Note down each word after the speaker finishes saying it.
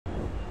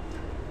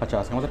আচ্ছা,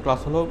 আজকে আমাদের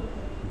ক্লাস হলো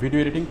ভিডিও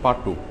এডিটিং পার্ট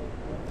 2।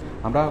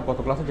 আমরা গত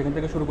ক্লাসে যেখান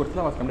থেকে শুরু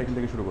করছিলাম আজকে আমরা এখান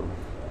থেকে শুরু করব,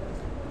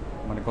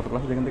 মানে গত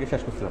ক্লাসে যেখান থেকে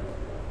শেষ করছিলাম।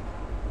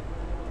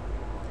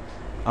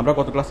 আমরা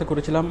গত ক্লাসে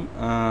করেছিলাম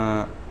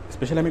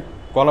স্পেশালি আমি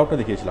কল আউটটা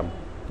দেখিয়েছিলাম,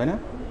 তাই না?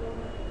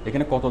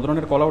 এখানে কত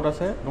ধরনের কল আউট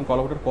আছে এবং কল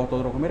আউটের কত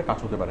রকমের কাজ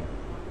হতে পারে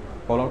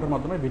কল আউটের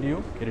মাধ্যমে ভিডিও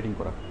এডিটিং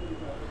করা।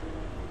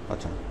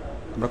 আচ্ছা,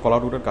 আমরা কল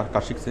আউটের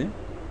কাজ শিখছি।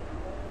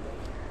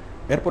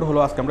 এরপর হলো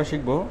আজকে আমরা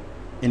শিখবো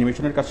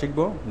অ্যানিমেশনের কাজ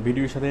শিখবো,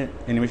 ভিডিওর সাথে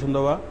অ্যানিমেশন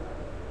দেওয়া,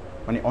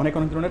 মানে অনেক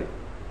ধরনের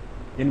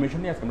অ্যানিমেশন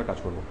নিয়ে আজকে আমরা কাজ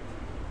করব।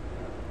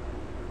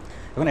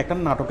 এখন একটা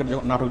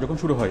নাটক যখন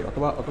শুরু হয়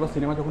অথবা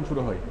সিনেমা যখন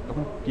শুরু হয়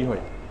তখন কী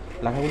হয়?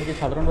 লেখাগুলো কি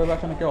সাধারণভাবে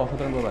আসে নাকি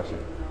অসাধারণভাবে আসে?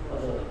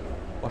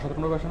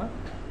 অসাধারণভাবে আসে না?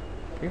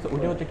 ঠিক আছে,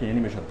 ওইটা হচ্ছে কি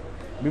অ্যানিমেশন।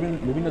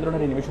 বিভিন্ন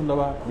ধরনের অ্যানিমেশন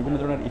দেওয়া, বিভিন্ন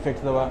ধরনের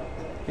ইফেক্টস দেওয়া,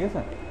 ঠিক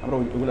আছে? আমরা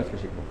ওইগুলো আজকে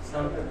শিখবো।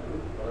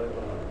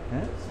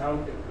 হ্যাঁ,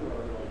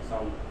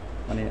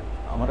 মানে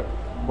আমার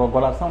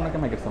গলার সাউন্ড নাকি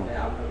মাইকের সাউন্ড?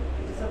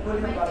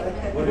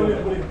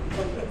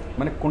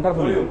 মানে কোনটার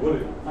ভলিউম?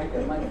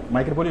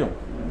 মাইকের ভলিউম।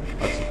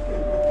 আচ্ছা,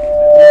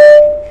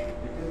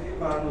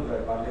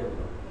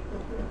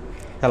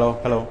 হ্যালো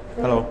হ্যালো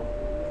হ্যালো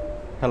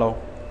হ্যালো,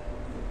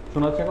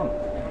 শোনা যাচ্ছে এখন?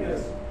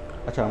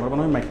 আচ্ছা, আমার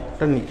মনে হয়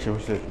মাইকটা নিচ্ছে,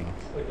 বুঝতে পারছি না।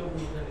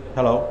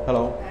 হ্যালো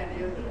হ্যালো,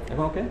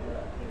 এখন ওকে?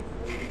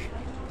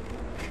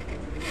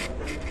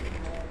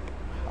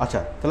 আচ্ছা,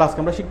 তাহলে আজকে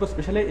আমরা শিখবো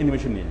স্পেশালি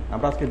অ্যানিমেশন নিয়ে।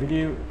 আমরা আজকে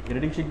ভিডিও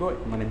এডিটিং শিখবো,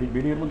 মানে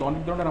ভিডিওর মধ্যে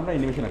অনেক ধরনের আমরা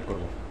অ্যানিমেশন অ্যাড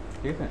করবো,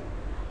 ঠিক আছে?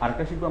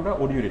 আরেকটা শিখবো আমরা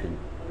audio editing,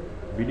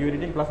 video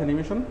editing plus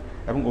animation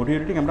এবং অডিও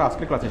এডিটিং আমরা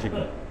আজকের ক্লাসে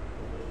শিখবো,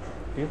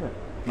 ঠিক আছে?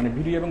 মানে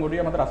ভিডিও এবং অডিও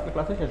আমাদের আজকের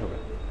ক্লাসে শেষ হবে।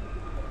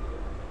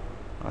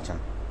 আচ্ছা,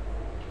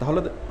 তাহলে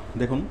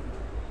দেখুন,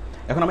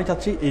 এখন আমি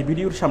চাচ্ছি এই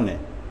ভিডিওর সামনে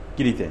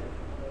কি দিতে।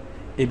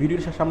 এই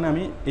ভিডিওর সামনে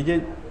আমি এই যে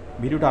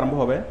ভিডিওটা আরম্ভ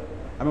হবে,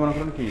 আমি মনে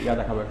করেন কি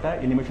দেখাবো, একটা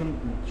অ্যানিমেশন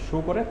শো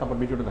করে তারপর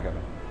ভিডিওটা দেখাবে,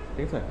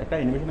 ঠিক আছে? একটা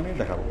অ্যানিমেশন আমি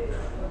দেখাবো।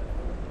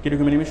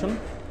 কীরকম অ্যানিমেশন?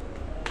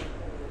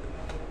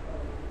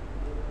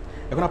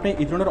 এখন আপনি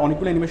এই ধরনের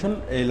অনেকগুলো অ্যানিমেশন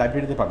এই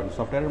লাইব্রেরিতে পাবেন,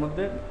 সফটওয়্যারের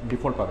মধ্যে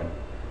ডিফল্ট পাবেন।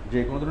 যে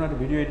কোনো ধরনের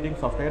ভিডিও এডিটিং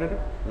সফটওয়্যারের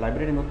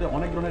লাইব্রেরির মধ্যে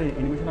অনেক ধরনের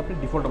অ্যানিমেশন আপনি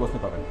ডিফল্ট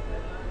অবস্থায় পাবেন।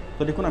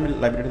 তো দেখুন, আমি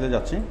লাইব্রেরিতে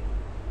যাচ্ছি।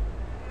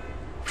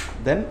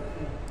 দেন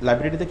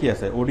লাইব্রেরিতে কী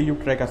আছে? অডিও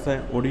ট্র্যাক আছে,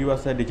 অডিও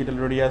আছে, ডিজিটাল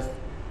রেডিয়াস,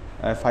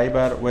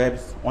 ফাইবার,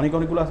 ওয়েবস,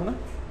 অনেকগুলো আছে না?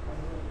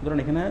 ধরুন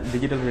এখানে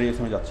ডিজিটাল রেডিয়াস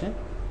আমি যাচ্ছি।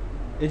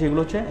 এই যেগুলো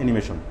হচ্ছে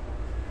অ্যানিমেশন।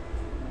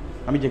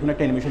 আমি যে কোনো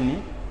একটা অ্যানিমেশন নিই,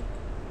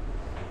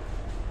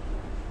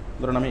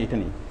 ধরুন আমি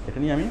এটা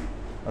নিয়ে আমি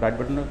রাইট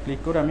বাটনে ক্লিক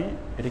করে আমি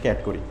এটাকে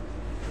অ্যাড করি।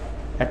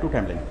 Add to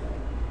timeline.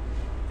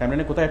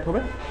 টাইমলাইনে কোথায় অ্যাড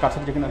হবে?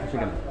 কাজটা যেখানে আছে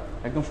সেখানে,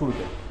 একদম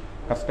শুরুতে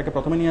কাজটাকে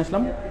প্রথমে নিয়ে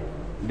আসলাম,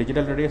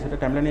 ডিজিটাল রেডিয়াস এটা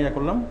টাইমলাইনে ইয়ে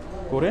করলাম,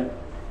 করে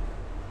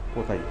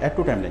কোথায়? অ্যাড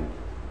টু টাইমলাইন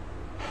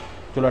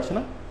চলে আসছে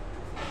না?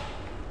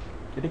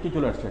 এটা কি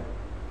চলে আসছে?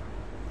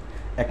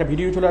 একটা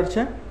ভিডিও চলে আসছে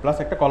প্লাস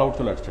একটা কল আউট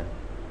চলে আসছে।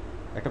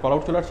 একটা কল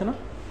আউট চলে আসছে না?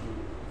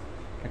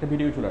 একটা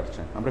ভিডিও চলে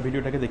আসছে। আমরা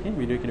ভিডিওটাকে দেখি,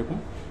 ভিডিও কীরকম।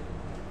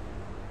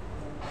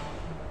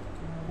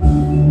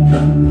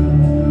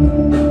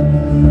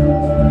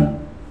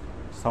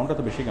 সাউন্ডটা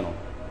তো বেশি কেন?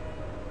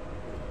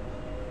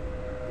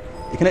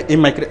 এখানে এই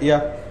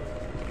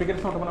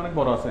স্পিকারের সাউন্ডটা মানে অনেক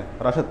বড় আছে।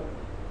 রাশেদ,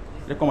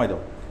 এটা কমাই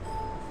দাও।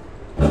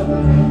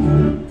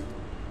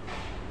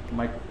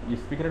 মাইক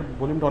স্পিকারের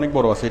ভলিউমটা অনেক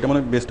বড় আছে, এটা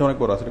মানে বেসটা অনেক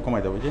বড় আছে, এটা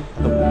কমাই দাও। এই যে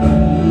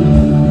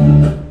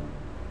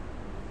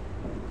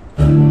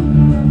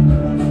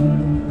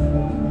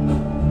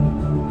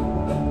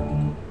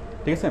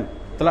ঠিক আছে।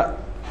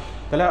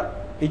 তাহলে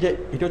এই যে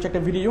এটা হচ্ছে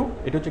একটা ভিডিও,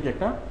 এটা হচ্ছে কি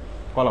একটা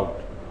কল আউট,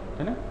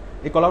 তাই না?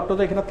 এই কল আউটটা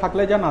তো এখানে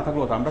থাকলে যা, না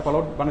থাকলেও তো আমরা কল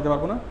আউট বানাতে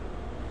পারবো না।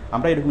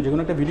 আমরা এরকম যে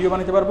কোনো একটা ভিডিও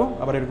বানাতে পারবো,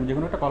 আবার এরকম যে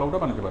কোনো একটা কল আউটও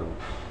বানাতে পারবো,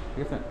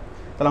 ঠিক আছে?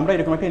 তাহলে আমরা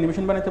এরকম একটা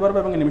অ্যানিমেশন বানাতে পারবো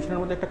এবং অ্যানিমেশনের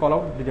মধ্যে একটা কল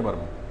আউট দিতে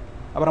পারবো।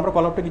 আবার আমরা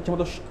কল আউটটাকে ইচ্ছে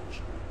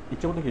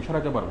মতো কি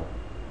সরাতে পারবো।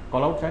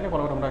 কল আউট চাইলে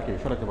কল আউট আমরা কি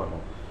সরাতে পারবো।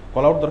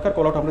 কল আউট দরকার,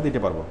 কল আউট আমরা দিতে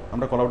পারবো।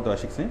 আমরা কল আউট দেওয়া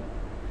শিখছি।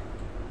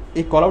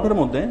 এই কল আউটের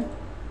মধ্যে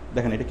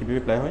দেখেন এটা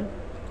কীভাবে প্লে হয়।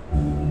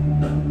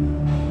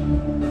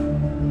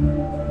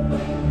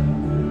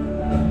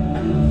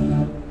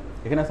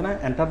 এখানে আছে না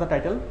এন্টার দ্য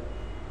টাইটেল,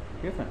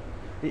 ঠিক আছে?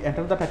 এই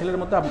এন্টার দ্য টাইটেলের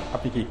মধ্যে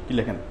আপনি কি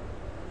লেখেন।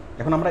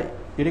 এখন আমরা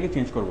এটাকে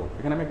চেঞ্জ করবো।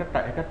 এখানে আমি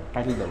একটা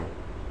টাইটেল দেবো,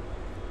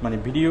 মানে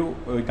ভিডিও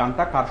ওই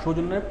গানটা কার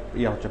সৌজন্যে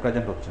হচ্ছে,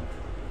 প্রেজেন্ট হচ্ছে।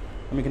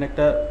 আমি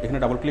এখানে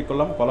ডাবল ক্লিক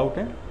করলাম, কল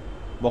আউটে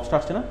বক্সটা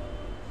আসছে না?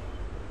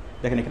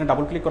 দেখেন এখানে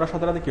ডাবল ক্লিক করার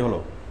সাথে সাথে কী হলো?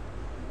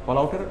 কল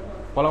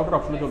আউটের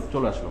অপশনে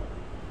চলে আসলো।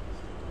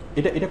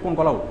 এটা কোন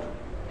call out?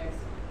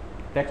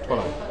 Text call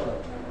out.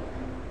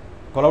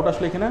 Call out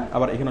আসলো এখানে,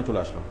 আবার এখানেও চলে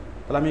আসলো।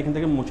 তাহলে আমি এখান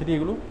থেকে মুছে দিই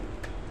এগুলো।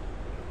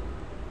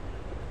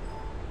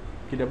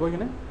 কী দেবো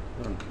এখানে?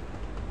 ধরুন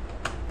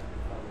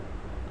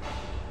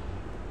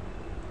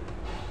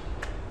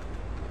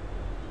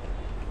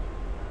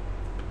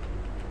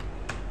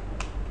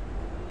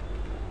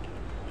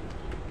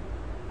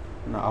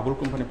না, আবুল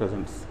কোম্পানি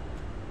প্রেজেন্টস।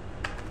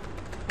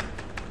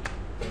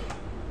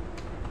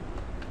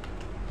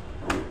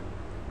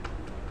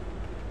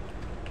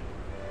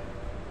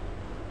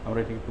 আমরা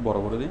এটাকে একটু বড়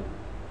করে দিই,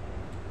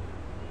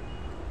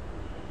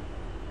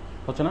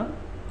 হচ্ছে না?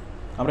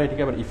 আমরা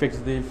এটাকে আবার ইফেক্টস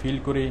দিয়ে ফিল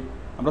করি,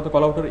 আমরা তো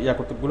কল আউটের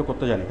গুলো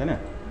করতে জানি, তাই না?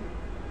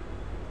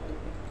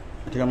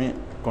 ঠিক, আমি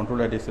কন্ট্রোল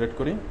আইডি সিলেক্ট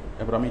করি,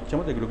 এরপর আমি ইচ্ছা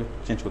মতো এগুলোকে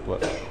চেঞ্জ করতে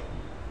পারি।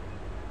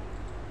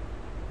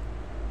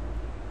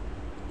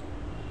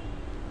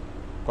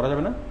 করা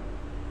যাবে না?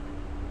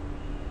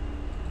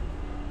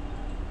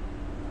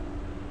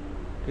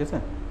 ঠিক আছে,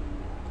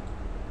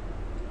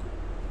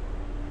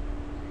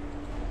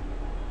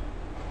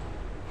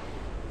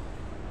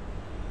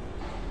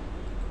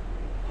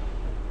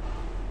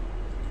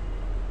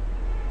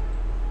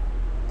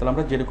 তাহলে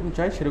আমরা যেরকম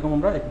চাই সেরকম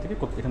আমরা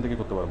এখান থেকে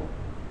করতে পারবো।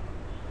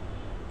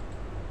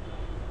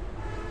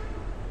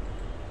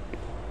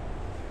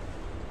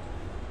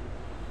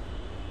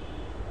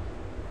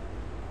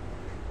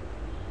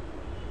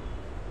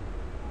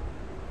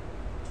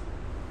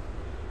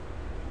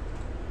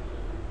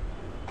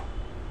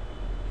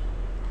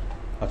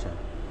 আচ্ছা,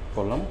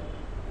 করলাম।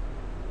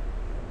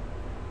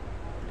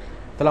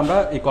 তাহলে আমরা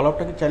এই কল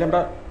আউটটাকে চাইলে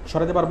আমরা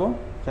সরাতে পারবো,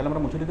 চাইলে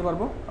আমরা মুছে দিতে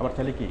পারবো, আবার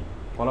চাইলে কি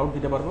কল আউট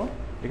দিতে পারবো।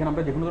 এখানে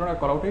আমরা যে কোনো ধরনের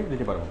কল আউটই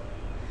দিতে পারবো।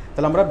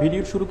 তাহলে আমরা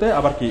ভিডিওর শুরুতে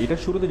আবার কি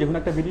এটার শুরুতে যে কোনো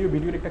একটা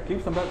ভিডিওর একটা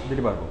ক্লিপস আমরা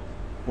দিতে পারবো।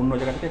 অন্য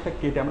জায়গা থেকে একটা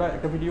কেটে আমরা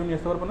একটা ভিডিও নিয়ে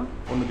আসতে পারবো না,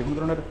 অন্য যে কোনো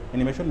ধরনের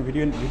অ্যানিমেশন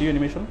ভিডিও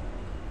অ্যানিমেশন।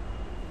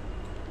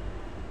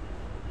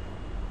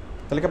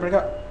 তাহলে কি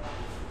আপনারা,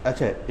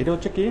 আচ্ছা এটা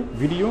হচ্ছে কি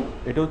ভিডিও,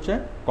 এটা হচ্ছে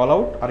কল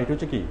আউট, আর এটা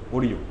হচ্ছে কি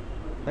অডিও,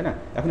 তাই না?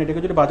 এখন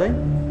এটাকে যদি বাজাই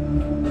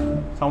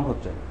সাউন্ড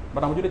হচ্ছে,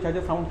 বাট আমি যদি চাই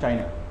যে সাউন্ড চাই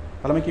না,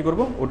 তাহলে আমি কী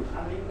করবো,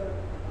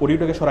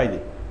 অডিওটাকে সরাই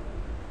দিই।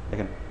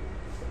 দেখেন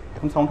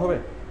এখন সাউন্ড হবে?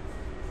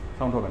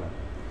 সাউন্ড হবে না।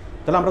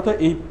 তাহলে আমরা তো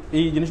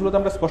এই জিনিসগুলো তো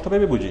আমরা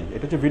স্পষ্টভাবে বুঝি।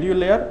 এটা হচ্ছে ভিডিও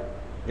লেয়ার,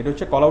 এটা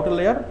হচ্ছে কল আউটের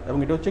লেয়ার, এবং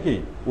এটা হচ্ছে কি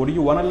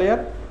অডিও 1 এর লেয়ার,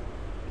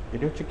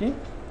 এটা হচ্ছে কি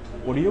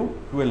অডিও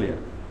 2 এর লেয়ার।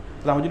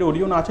 তাহলে আমি যদি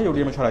অডিও না চাই,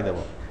 অডিও আমি সরাই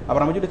দেবো।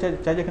 আবার আমি যদি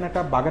চাই যে এখানে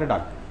একটা বাঘের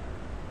ডাক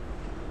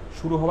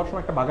শুরু হওয়ার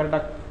সময় একটা বাঘের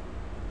ডাক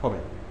হবে,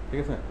 ঠিক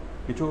আছে?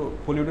 কিছু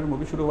বলিউডের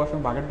মুভি শুরু হওয়ার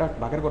সময়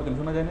বাঘের গর্জন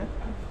শোনা যায় না?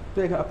 তো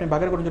আপনি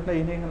বাঘের গর্জনটা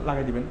এখানে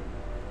লাগাই দিবেন,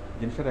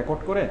 জিনিসটা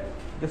রেকর্ড করে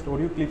জাস্ট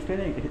অডিও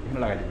ক্লিপসটাই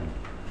এখানে লাগাই দিবেন,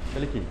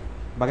 তাহলে কি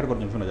বাঘের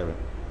গর্জন শোনা যাবে।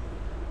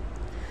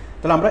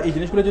 তাহলে আমরা এই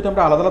জিনিসগুলো যদি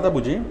আমরা আলাদা আলাদা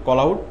বুঝি, কল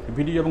আউট,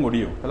 ভিডিও এবং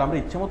অডিও, তাহলে আমরা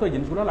ইচ্ছা মতো এই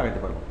জিনিসগুলো লাগাতে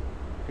পারবো,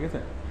 ঠিক আছে?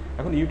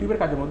 এখন ইউটিউবের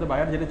কাজের মধ্যে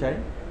বায়ার যেতে চাই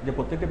যে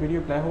প্রত্যেকটা ভিডিও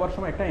প্লে হওয়ার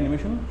সময় একটা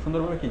অ্যানিমেশন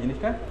সুন্দরভাবে কি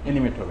জিনিসটা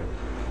অ্যানিমেট হবে।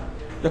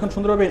 যখন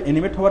সুন্দরভাবে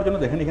অ্যানিমেট হওয়ার জন্য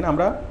দেখেন এখানে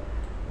আমরা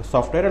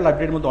সফটওয়্যারের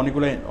লাইব্রেরির মধ্যে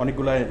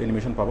অনেকগুলো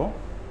অ্যানিমেশন পাবো।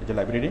 এই যে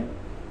লাইব্রেরি,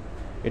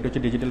 এটা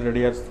হচ্ছে ডিজিটাল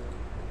রেডিয়ার্স,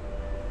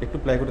 একটু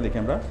প্লে করে দেখি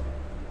আমরা।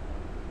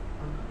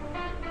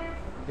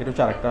 এটা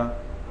হচ্ছে আরেকটা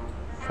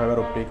ফাইবার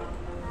অপটিক,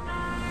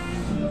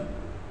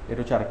 এটা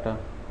হচ্ছে আরেকটা,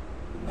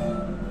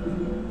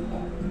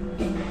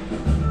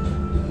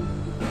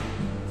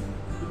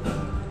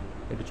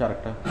 এটা হচ্ছে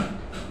আরেকটা,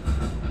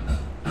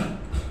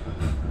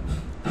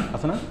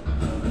 আছে না?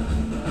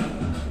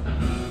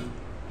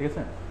 ঠিক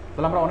আছে,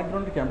 তাহলে আমরা অনেক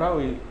ধরনের কি আমরা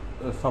ওই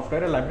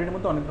সফটওয়্যারের লাইব্রেরির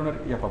মধ্যে অনেক ধরনের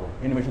পাবো,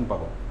 অ্যানিমেশন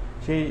পাবো।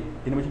 সেই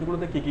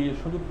অ্যানিমেশনগুলোতে কী কী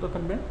সংযুক্ত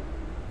থাকবে?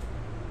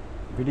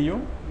 ভিডিও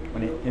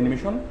মানে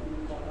অ্যানিমেশন,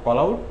 কল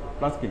আউট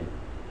প্লাস কি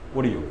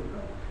অডিও।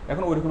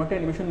 এখন ওইরকম একটা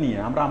অ্যানিমেশন নিয়ে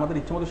আমরা আমাদের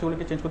ইচ্ছা মতো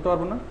সেগুলোকে চেঞ্জ করতে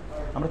পারবো না।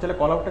 আমরা চাইলে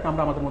কল আউটটাকে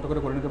আমরা আমাদের মতো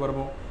করে নিতে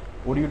পারবো,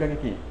 অডিওটাকে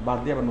কি বাদ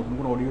দিয়ে আবার নতুন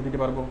কোনো অডিও দিতে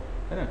পারবো,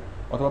 তাই না?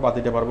 অথবা বাদ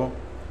দিতে পারবো,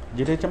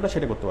 যেটা ইচ্ছে আমরা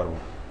সেটা করতে পারবো।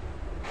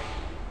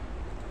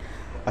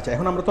 আচ্ছা,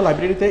 এখন আমরা তো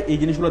লাইব্রেরিতে এই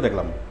জিনিসগুলো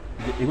দেখলাম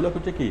যে এগুলো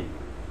হচ্ছে কি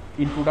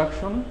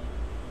ইন্ট্রোডাকশন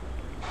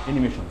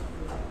অ্যানিমেশন,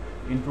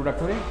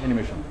 ইন্ট্রোডাক্টরি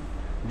অ্যানিমেশন।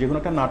 যে কোনো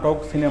একটা নাটক,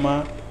 সিনেমা,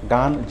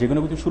 গান, যে কোনো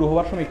কিছু শুরু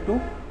হওয়ার সময় একটু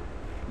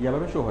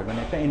ইয়াভাবে শো হয়, মানে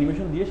একটা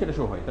অ্যানিমেশন দিয়ে সেটা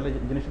শো হয়, তাহলে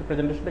জিনিসের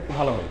প্রেজেন্টেশনটা একটু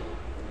ভালো হয়।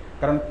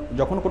 কারণ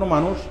যখন কোনো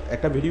মানুষ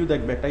একটা ভিডিও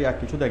দেখবে, একটা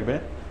কিছু দেখবে,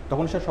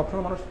 তখন সে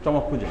সবসময় মানুষ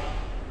চমক খুঁজে।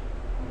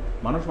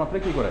 মানুষ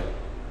মাত্রই কী করে,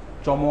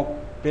 চমক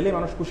পেলে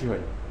মানুষ খুশি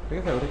হয়, ঠিক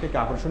আছে? ওটাকে একটি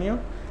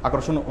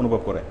আকর্ষণ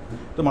অনুভব করে।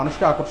 তো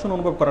মানুষকে আকর্ষণ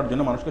অনুভব করার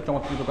জন্য, মানুষকে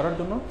চমৎকৃত করার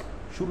জন্য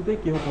শুরুতেই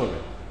কী হতে হবে,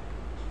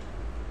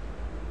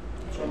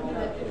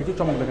 কিছু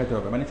চমক দেখাতে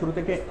হবে। মানে শুরু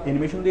থেকে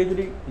অ্যানিমেশন দিয়ে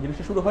যদি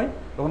জিনিসটা শুরু হয়,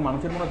 তখন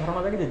মানুষের মনে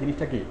ধারণা থাকে যে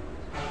জিনিসটা কি,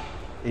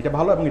 এটা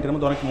ভালো এবং এটার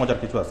মধ্যে অনেক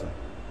মজার কিছু আছে।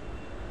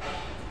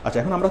 আচ্ছা,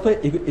 এখন আমরা তো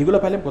এগুলো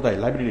পাইলাম কোথায়?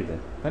 লাইব্রেরিতে,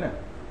 তাই না?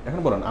 এখন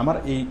বলুন, আমার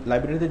এই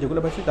লাইব্রেরিতে যেগুলো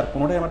পাইছি তার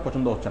কোনোটাই আমার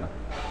পছন্দ হচ্ছে না,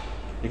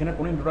 এখানে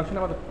কোনো ইন্ট্রোডাকশন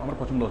আমার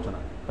পছন্দ হচ্ছে না,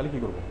 তাহলে কী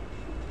করবো?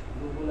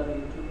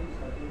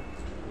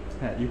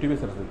 হ্যাঁ, ইউটিউবে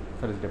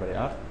সার্চ দিতে পারি।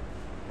 আর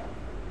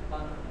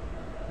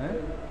হ্যাঁ,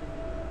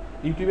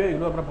 ইউটিউবে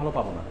এগুলো আমরা ভালো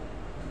পাবো না,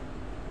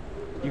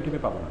 ইউটিউবে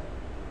পাবো না।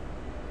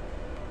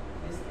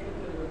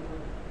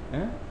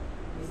 হ্যাঁ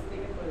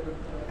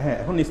হ্যাঁ,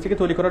 এখন নিচ থেকে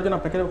তৈরি করার জন্য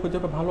আপনাকে হতে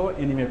হবে ভালো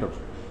অ্যানিমেটর,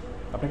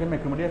 আপনাকে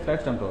ম্যাক্রোমিডিয়া ফ্ল্যাশ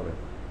জানতে হবে,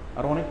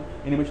 আর অনেক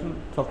অ্যানিমেশন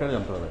সফটওয়্যার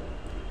জানতে হবে।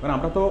 কারণ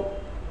আমরা তো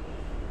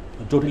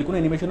জটিল কোনো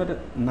অ্যানিমেশনের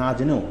না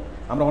জেনেও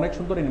আমরা অনেক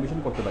সুন্দর অ্যানিমেশন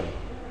করতে পারি।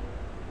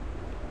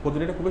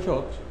 পদ্ধতিটা খুবই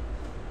সহজ,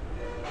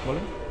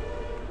 বলেন।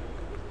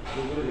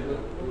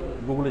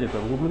 গুগলে যেতে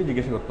হবে, গুগলকে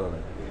জিজ্ঞাসা করতে হবে।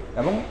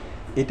 এবং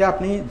এটা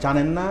আপনি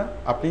জানেন না,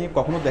 আপনি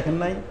কখনো দেখেন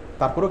নাই,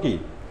 তারপরেও কি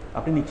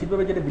আপনি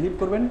নিশ্চিতভাবে যেটা বিলিভ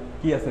করবেন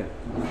কি আছে,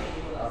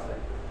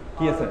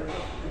 কি আছে,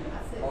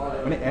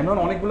 মানে এমন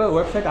অনেকগুলো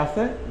ওয়েবসাইট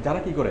আছে যারা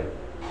কি করে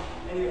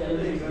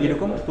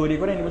এরকম তৈরি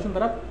করে অ্যানিমেশন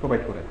তারা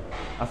প্রোভাইড করে,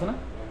 আছে না?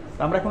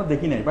 আমরা এখনো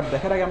দেখি নাই, বাট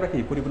দেখার আগে আমরা কি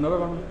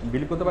পরিপূর্ণভাবে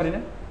বিলিভ করতে পারি না?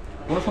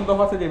 কোনো সন্দেহ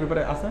আছে যে এই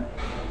ব্যাপারে আছে?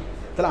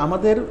 তাহলে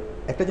আমাদের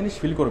একটা জিনিস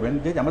ফিল করবেন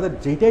যে আমাদের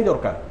যেটাই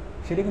দরকার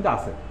সেটা কিন্তু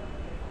আছে,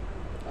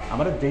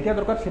 আমাদের যেটা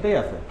দরকার সেটাই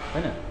আছে,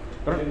 তাই না?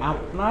 কারণ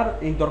আপনার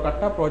এই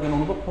দরকারটা প্রয়োজন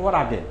অনুভব হওয়ার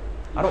আগে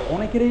আরও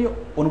অনেকেরই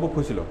অনুভব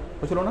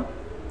হয়েছিল না?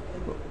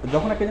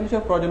 যখন একটা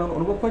জিনিসের প্রয়োজন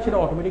অনুভব হয় সেটা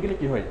অটোমেটিক্যালি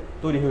কী হয়,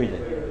 তৈরি হয়ে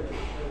যায়।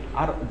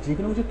 আর যে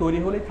কোনো কিছু তৈরি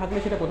হলেই থাকলে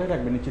সেটা কোথায়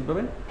থাকবে?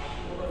 নিশ্চিতভাবে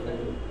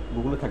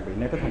গুগলে থাকবে,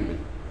 নেটে থাকবে।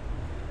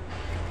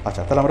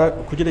 আচ্ছা, তাহলে আমরা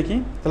খুঁজে দেখি।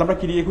 তাহলে আমরা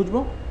কী দিয়ে খুঁজবো?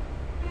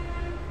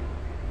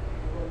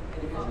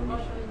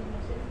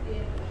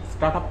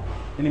 স্টার্ট আপ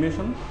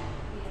অ্যানিমেশন,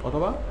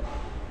 অথবা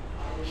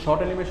শর্ট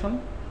অ্যানিমেশন,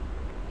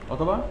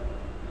 অথবা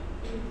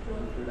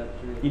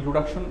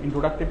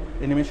ইন্ট্রোডাকটিভ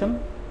অ্যানিমেশন,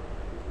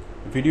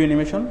 ভিডিও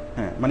অ্যানিমেশন।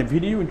 হ্যাঁ, মানে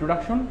ভিডিও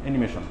ইন্ট্রোডাকশন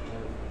অ্যানিমেশন।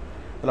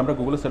 তাহলে আমরা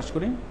গুগলে সার্চ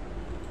করি।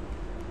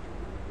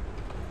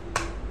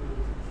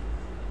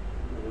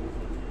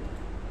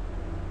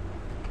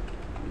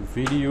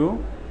 ভিডিও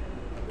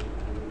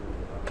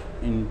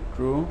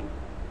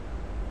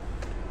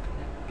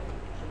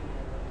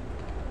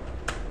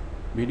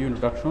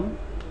ইন্ট্রোডাকশন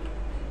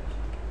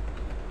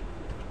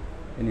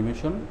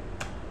অ্যানিমেশন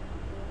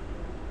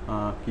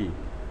কি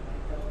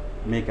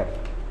মেকার,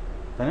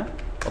 তাই না?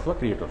 অথবা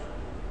creator.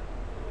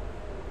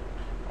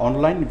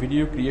 Online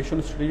video creation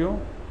studio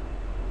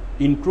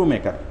intro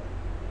maker.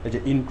 এই যে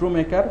intro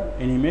maker,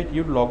 animate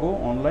your logo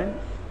online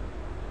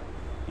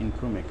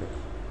intro maker,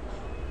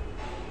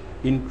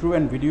 intro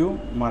and video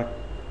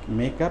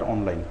maker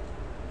online.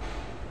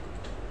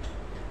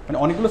 মানে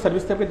অনেকগুলো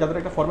সার্ভিস থাকবে যাদের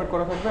একটা ফরম্যাট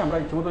করা থাকবে, আমরা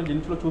ইচ্ছামতো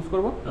জিনিসগুলো চুজ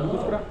করবো,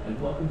 চুজ করে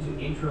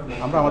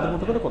আমরা আমাদের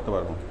মতো করে করতে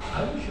পারবো।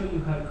 I will show you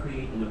how to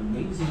create an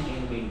amazing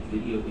animated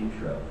video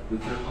intro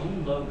with your own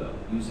logo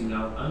using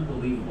our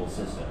unbelievable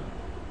system.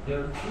 There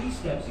are 3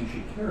 steps you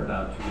should care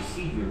about to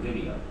receive your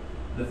video.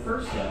 The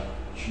first step,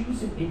 choose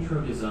an intro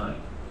design.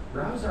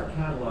 Browse our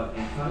catalog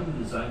and find the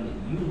design that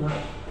you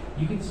like.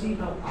 You can see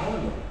how our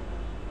logo.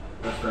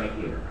 That's right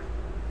here.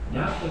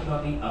 Now click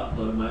on the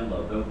Upload My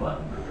Logo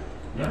button.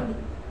 Now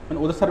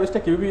মানে ওদের সার্ভিসটা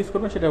কীভাবে use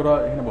করবেন সেটা ওরা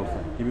এখানে বলছে,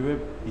 কীভাবে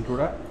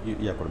ইন্ট্রোটা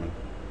করবেন।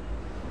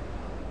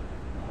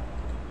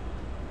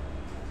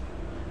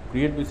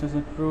 Create business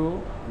intro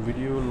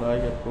video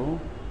like apo,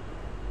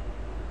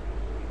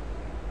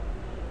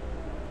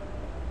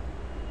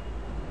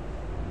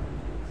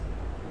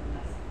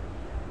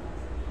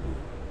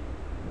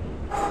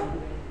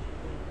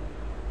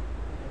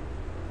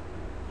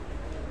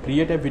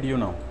 create a video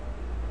নাও।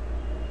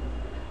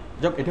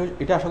 যাক,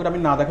 এটা আশা করি আমি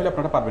না দেখালে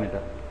আপনারা পারবেন,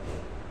 এটা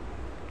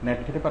নেট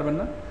খেতে পারবেন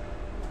না।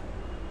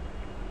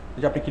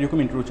 যে আপনি কীরকম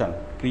ইন্ট্রো চান,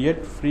 create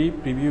free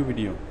preview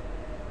video,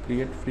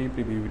 create free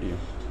preview video.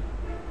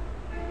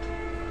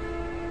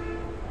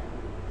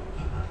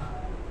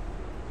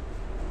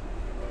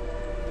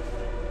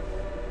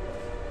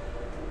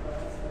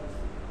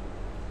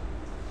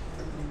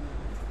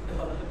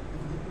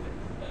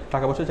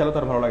 টাকা পয়সা চাইলে তো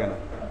আর ভালো লাগে না,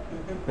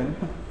 তাই না?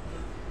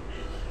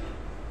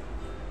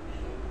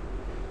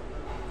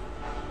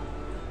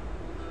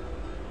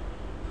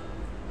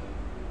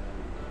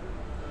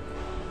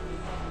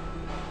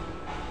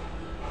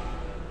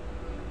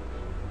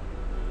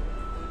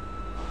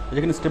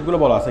 যেখানে স্টেপগুলো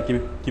বলা আছে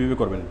কীভাবে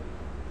করবেন।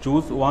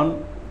 চুজ ওয়ান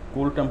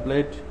কুল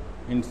টেমপ্লেট,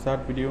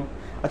 ইনসার্ট ভিডিও।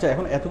 আচ্ছা,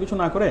 এখন এত কিছু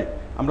না করে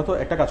আমরা তো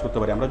একটা কাজ করতে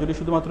পারি। আমরা যদি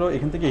শুধুমাত্র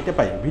এখান থেকে এটা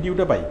পাই,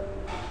 ভিডিওটা পাই,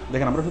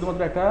 দেখেন আমরা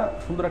শুধুমাত্র একটা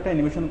সুন্দর একটা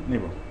অ্যানিমেশন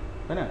নেব,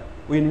 তাই না?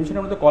 ওই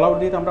অ্যানিমেশনের মধ্যে কল আউট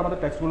দিয়ে আমরা আমাদের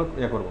টেক্সটগুলো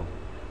করবো।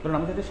 ধরুন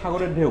আমি চাইছি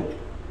সাগরের ঢেউ,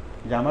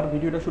 যে আমার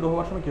ভিডিওটা শুরু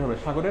হওয়ার সময় কী হবে,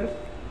 সাগরের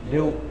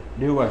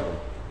ঢেউ আসবে।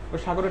 ওই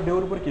সাগরের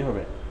ঢেউর উপর কী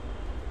হবে,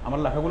 আমার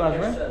লেখাগুলো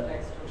আসবে,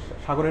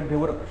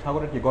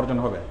 সাগরের কি গর্জন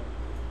হবে,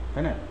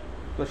 তাই না?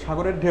 তো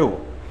সাগরের ঢেউ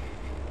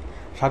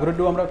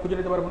আমরা খুঁজে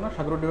নিতে পারবো না,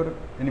 সাগরের ঢেউয়ের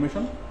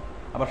অ্যানিমেশন।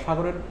 আবার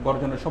সাগরের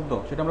গর্জনের শব্দ,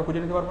 সেটা আমরা খুঁজে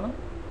নিতে পারবো না,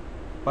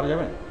 পারা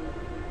যাবে।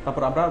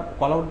 তারপর আমরা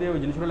কল আউট দিয়ে ওই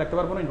জিনিসগুলো লিখতে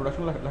পারবো না,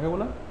 ইন্ট্রোডাকশন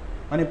লেখাগুলো।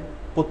 মানে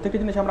প্রত্যেকটা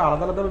জিনিস আমরা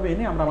আলাদা আলাদাভাবে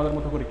এনে আমরা আমাদের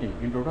মতো করে কি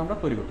ইন্ট্রোটা আমরা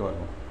তৈরি করতে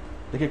পারবো।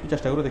 দেখি একটু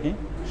চেষ্টা করে দেখি।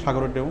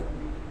 সাগরের ঢেউ,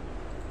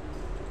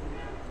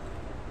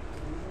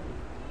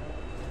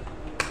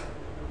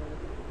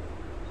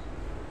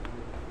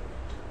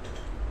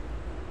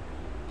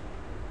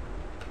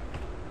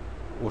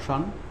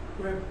 ওশান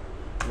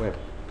ওয়েব,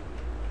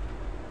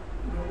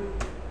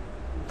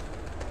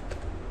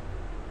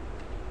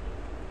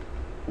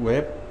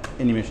 ওয়েব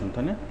অ্যানিমেশন,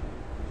 তাই না?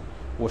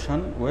 Ocean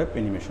web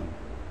animation.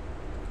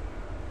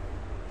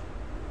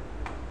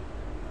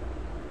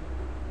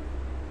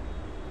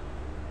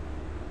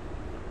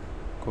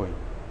 কই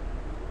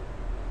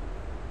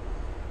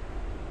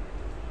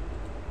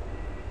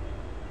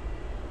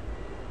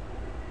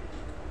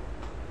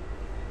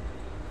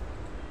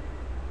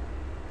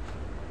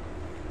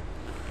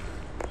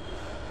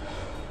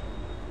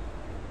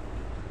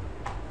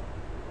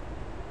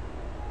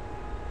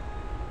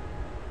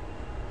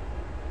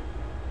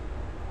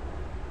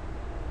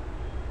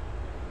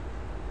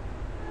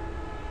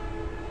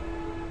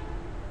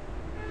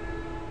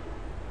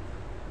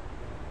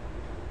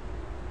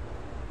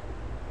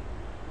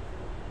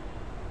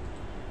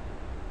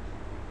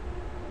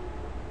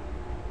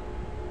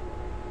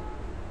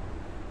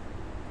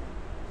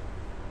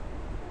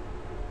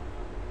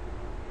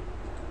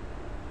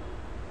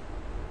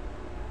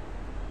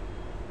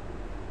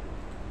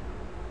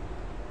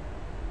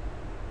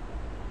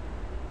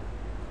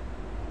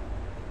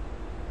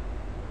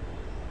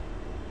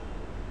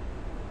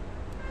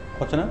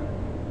হচ্ছে না?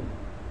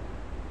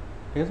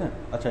 ঠিক আছে,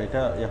 আচ্ছা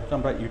এটা হচ্ছে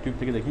আমরা ইউটিউব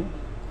থেকে দেখি।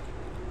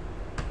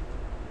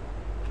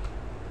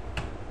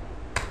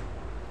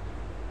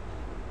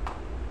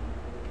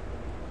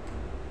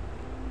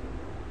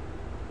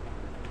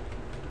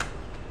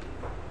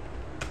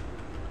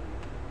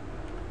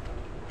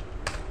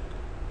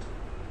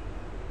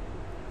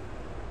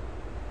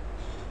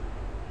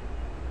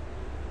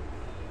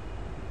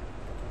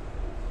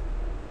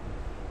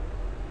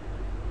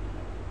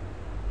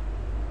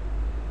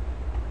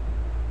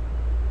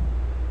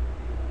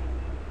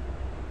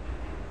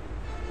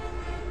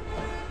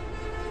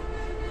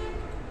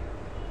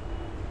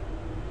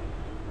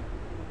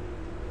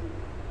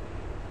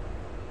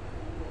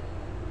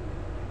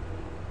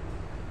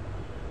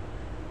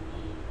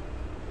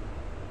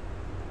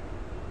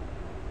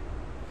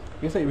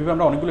 ঠিক আছে, এইভাবে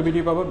আমরা অনেকগুলো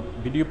ভিডিও পাবো।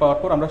 ভিডিও পাওয়ার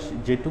পর আমরা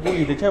যেটুকু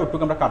নিতে চাই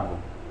ওটুকু আমরা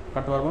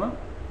কাটতে পারবো না,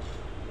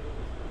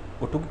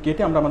 ওটুকু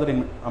কেটে আমরা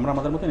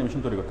আমাদের মতো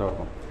অ্যানিমেশন তৈরি করতে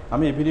পারবো।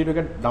 আমি এই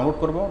ভিডিওটাকে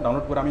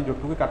ডাউনলোড করে আমি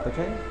যতটুকু কাটতে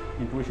চাই,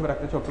 ইনপুট হিসেবে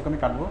রাখতে চাই, ওটুকু আমি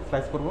কাটবো,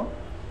 স্লাইস করবো,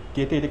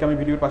 কেটে এটাকে আমি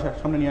ভিডিওর পাশে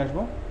সামনে নিয়ে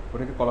আসবো,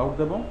 ওটাকে কল আউট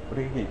দেবো,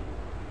 ওটাকে কি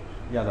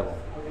দেবো,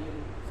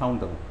 সাউন্ড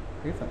দেবো।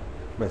 ঠিক আছে,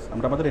 ব্যাস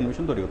আমরা আমাদের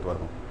অ্যানিমেশন তৈরি করতে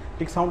পারবো।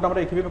 ঠিক সাউন্ডটা আমরা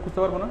একইভাবে খুঁজতে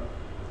পারবো না,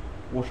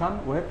 ওশান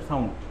ওয়েব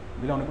সাউন্ড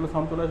দিলে অনেকগুলো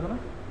সাউন্ড চলে আসবে না?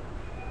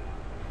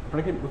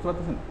 আপনারা কি বুঝতে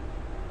পারতেছেন?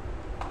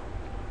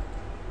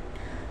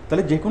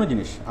 তাহলে যে কোনো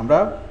জিনিস আমরা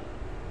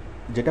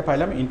যেটা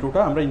পাইলাম ইন্ট্রোটা,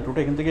 আমরা ইন্ট্রোটা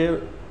এখান থেকে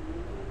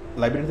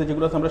লাইব্রেরিতে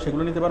যেগুলো আছে আমরা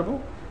সেগুলো নিতে পারবো,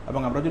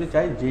 এবং আমরা যদি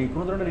চাই যে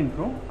কোনো ধরনের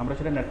ইন্ট্রো আমরা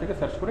সেটা নেট থেকে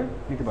সার্চ করে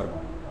নিতে পারবো।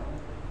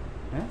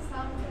 হ্যাঁ,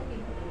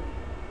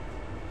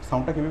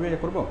 সাউন্ডটা কীভাবে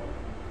করবো?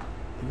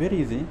 Very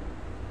easy.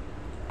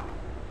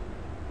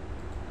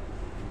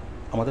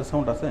 আমাদের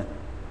সাউন্ড আছে,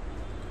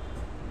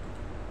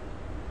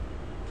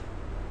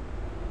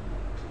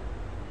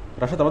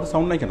 রাশেদ আমাদের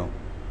সাউন্ড নাই কেন?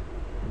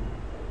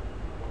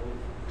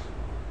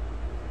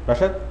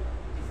 রাশেদ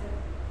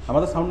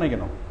আমাদের সাউন্ড নাই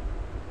কেন?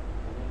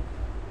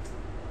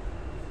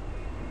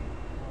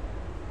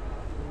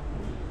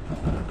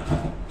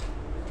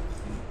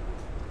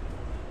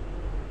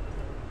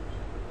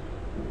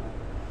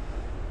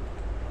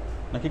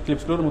 নাকি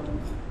ক্লিপসগুলোর মতো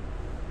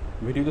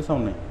ভিডিওতে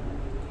সাউন্ড নেই?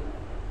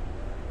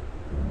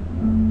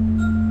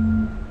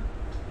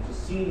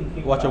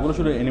 আচ্ছা, ওগুলো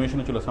শুধু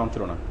অ্যানিমেশনে ছিল, সাউন্ড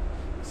ছিল না।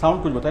 সাউন্ড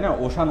খুঁজবো, তাই না?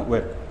 ওশান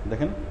ওয়েব,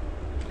 দেখেন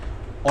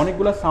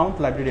অনেকগুলো সাউন্ড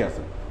লাইব্রেরি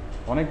আছে,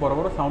 অনেক বড়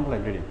বড় সাউন্ড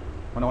লাইব্রেরি,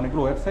 মানে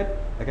অনেকগুলো ওয়েবসাইট,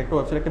 এক একটা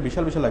ওয়েবসাইট একটা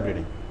বিশাল বিশাল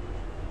লাইব্রেরি,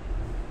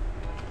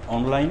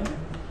 অনলাইন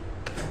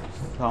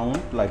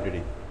সাউন্ড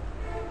লাইব্রেরি।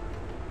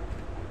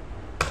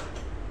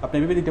 আপনি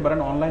এভাবে দিতে পারেন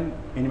অনলাইন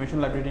অ্যানিমেশন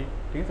লাইব্রেরি।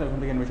 ঠিক আছে, ওখান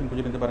থেকে অ্যানিমেশন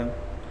খুঁজে নিতে পারেন।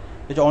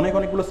 এই যে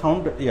অনেকগুলো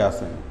সাউন্ড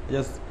আছে,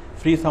 জাস্ট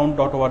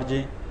freesound.org,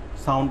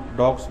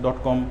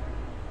 sounddogs.com।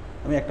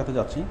 আমি একটাতে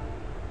যাচ্ছি,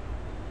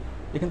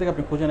 এখান থেকে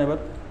আপনি খুঁজেন এবার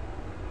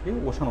এই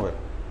ওশান ওয়েব।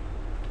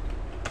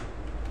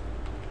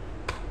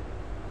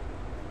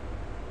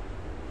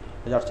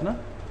 যাচ্ছে না?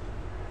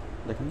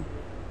 দেখেন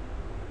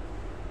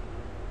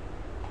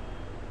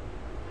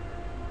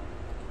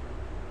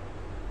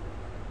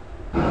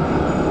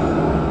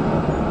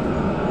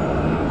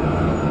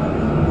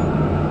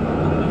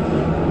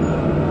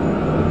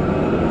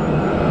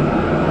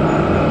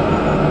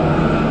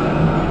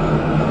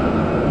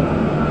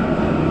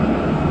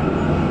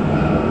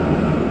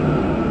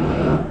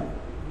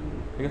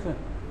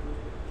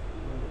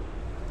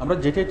আমরা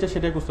যেটা ইচ্ছা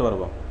সেটাই বুঝতে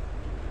পারবো।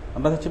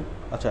 আমরা হচ্ছে,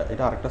 আচ্ছা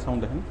এটা আরেকটা সাউন্ড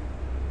দেখেন,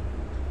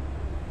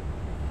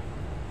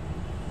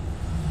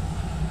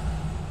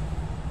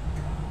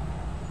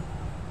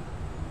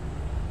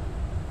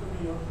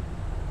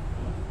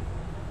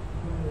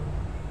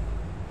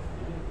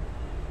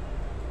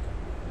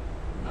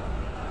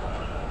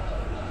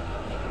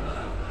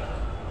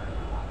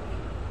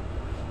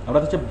 আমরা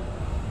হচ্ছে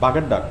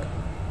বাঘের ডাক,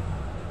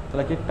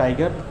 তাহলে কি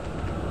টাইগার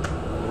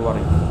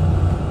রোয়ারিং।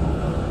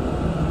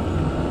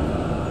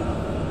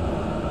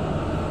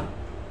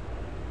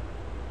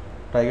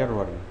 টাইগার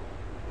রোয়ারিং,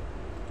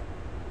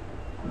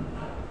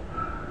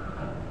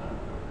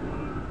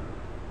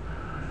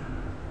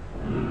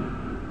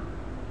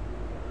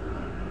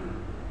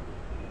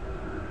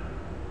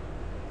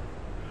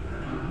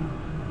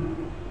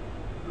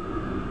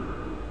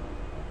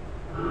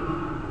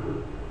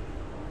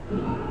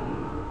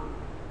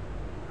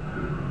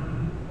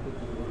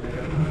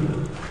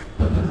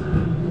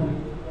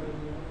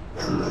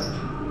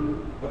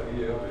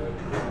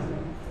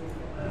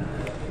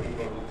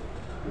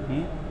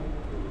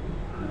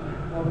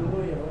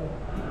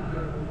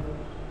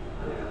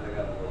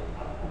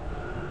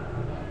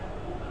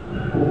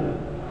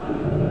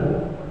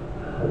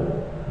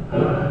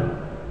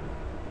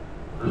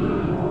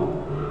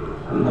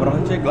 আমরা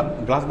হচ্ছে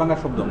গ্লাস ভাঙার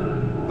শব্দ,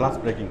 গ্লাস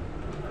ব্রেকিং।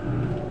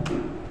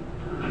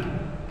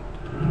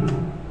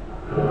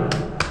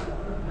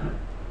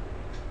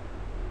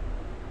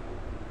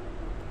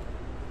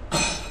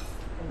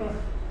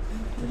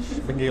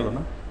 ভেঙে গেল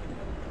না?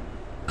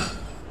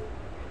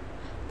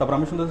 তারপর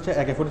আমি শুনতে হচ্ছে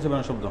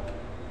AK-47 শব্দ।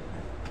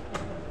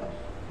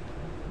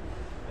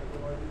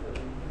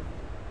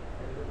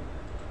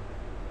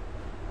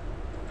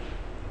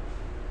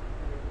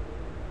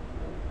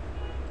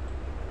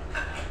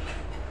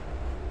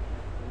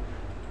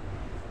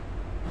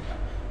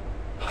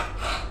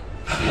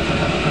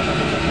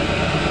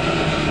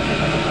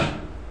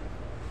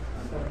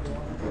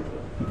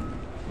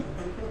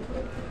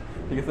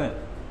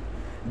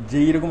 যে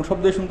এরকম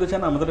শব্দ শুনতে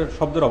চান, আমাদের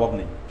শব্দের অভাব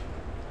নেই,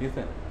 ঠিক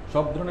আছে,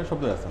 সব ধরনের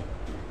শব্দ আছে।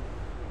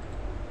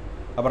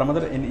 আবার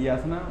আমাদের ইয়ে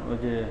আছে না, ওই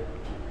যে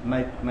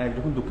নায়ক নায়ক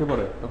যখন দুঃখে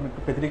পড়ে তখন একটু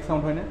প্যাথেটিক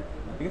সাউন্ড হয় না,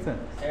 ঠিক আছে,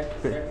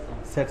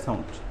 স্যাড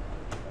সাউন্ড।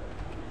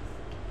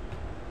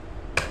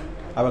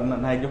 আবার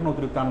নায়ক যখন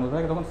অতিরিক্ত আনন্দ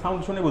থাকে তখন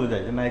সাউন্ড শুনে বোঝা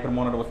যায় যে নায়কের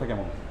মনের অবস্থা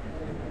কেমন।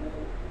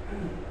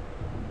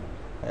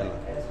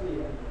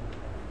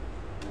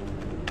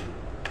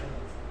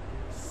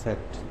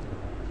 সেট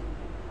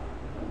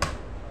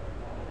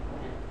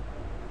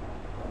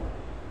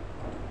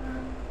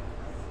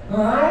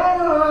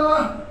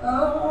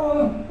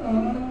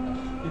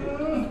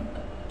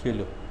কি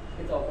হলো?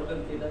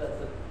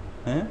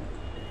 হ্যাঁ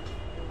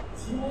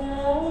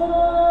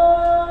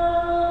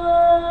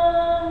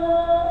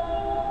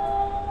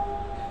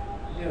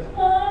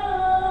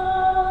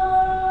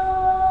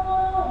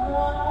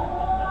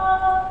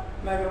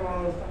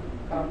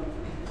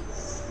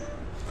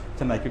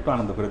আচ্ছা, নাইকে একটু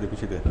আনন্দ করে দিই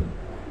খুশিতে।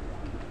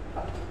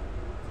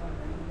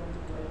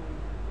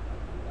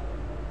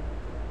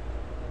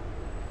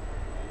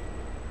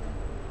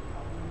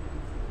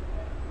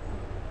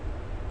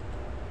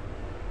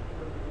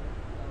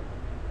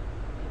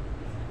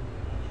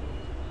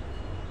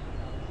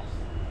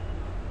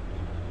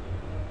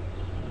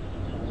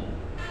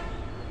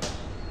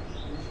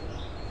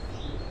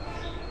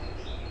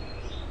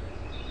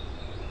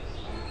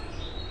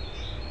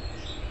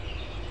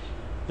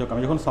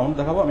 আমি যখন সাউন্ড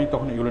দেখাবো আমি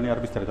তখন এগুলো নিয়ে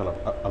আর বিস্তারিত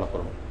আলাপ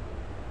করবো।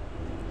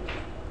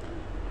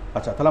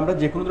 আচ্ছা, তাহলে আমরা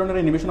যে কোনো ধরনের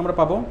অ্যানিমেশন আমরা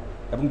পাবো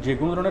এবং যে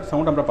কোনো ধরনের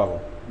সাউন্ড আমরা পাবো,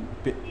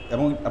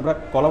 এবং আমরা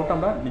কল আউটটা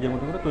আমরা নিজের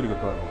মতো করে তৈরি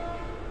করতে পারবো,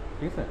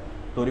 ঠিক আছে।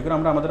 তৈরি করে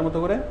আমরা আমাদের মতো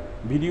করে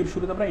ভিডিওর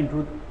শুরুতে আমরা ইন্ট্রো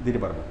দিতে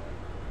পারবো,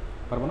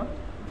 পারবো না?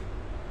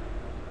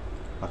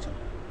 আচ্ছা,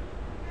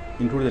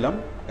 ইন্ট্রো দিলাম।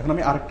 এখন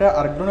আমি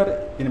আরেক ধরনের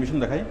অ্যানিমেশন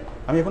দেখাই।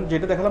 আমি এখন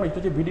যেটা দেখালাম একটু,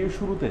 যে ভিডিওর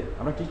শুরুতে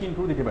আমরা কী কী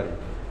ইন্ট্রো দিতে পারি।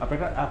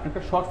 আপনি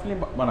একটা শর্ট ফিল্ম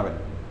বানাবেন,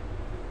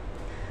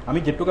 আমি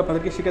যেটুকু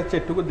আপনাদেরকে শেখাচ্ছি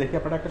এটুকু দেখে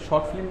আপনারা একটা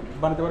শর্ট ফিল্ম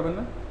বানাতে পারবেন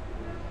না?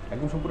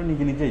 একদম সম্পূর্ণ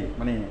নিজেই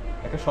মানে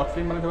একটা শর্ট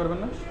ফিল্ম বানাতে পারবেন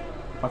না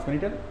 5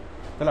 মিনিটের?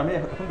 তাহলে আমি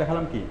এখন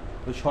দেখালাম কি,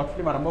 ওই শর্ট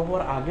ফিল্ম আরম্ভ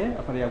হওয়ার আগে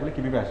আপনার ইয়াগুলো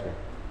কীভাবে আসবে,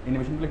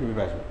 অ্যানিমেশনগুলো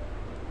কীভাবে আসবে।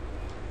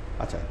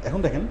 আচ্ছা, এখন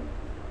দেখেন,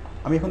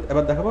 আমি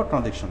এবার দেখাবো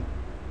ট্রানজেকশন।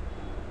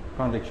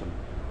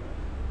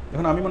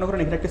 এখন আমি মনে করেন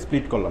এখানে একটা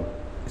স্প্লিট করলাম,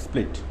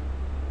 স্প্লিট।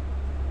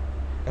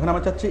 এখন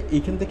আমার চাচ্ছি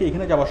এইখান থেকে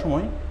এখানে যাওয়ার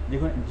সময়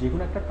যে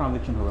কোনো একটা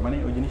ট্রানজেকশন হবে, মানে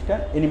ওই জিনিসটা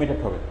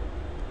অ্যানিমেটেড হবে,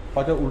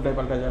 হয়তো উল্টায়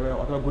পাল্টা যাবে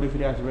অথবা ঘুরে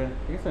ফিরে আসবে,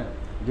 ঠিক আছে,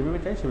 যেভাবে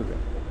চাই সেভাবে।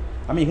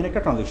 আমি এখানে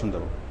একটা ট্রানজেকশন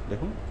দেবো।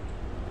 দেখুন,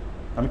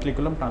 আমি ক্লিক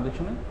করলাম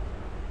ট্রানজেকশনে।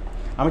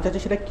 আমি চাচ্ছি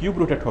সেটা কিউব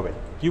রোটেট হবে,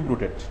 কিউব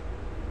রোটেট।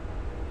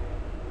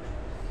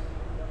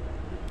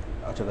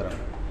 আচ্ছা, দাঁড়ান,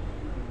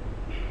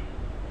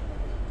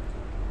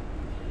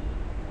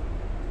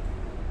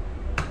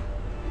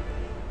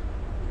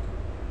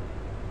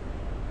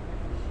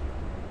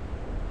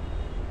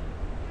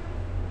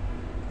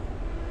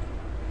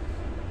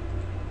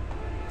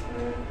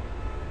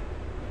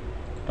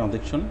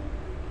 ট্রানজেকশন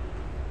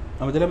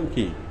আমি দিলাম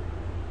কি,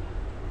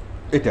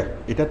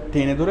 এটা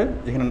টেনে ধরে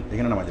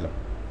এখানে নামা দিলাম।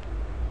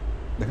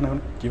 দেখেন এখন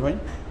কি হয়।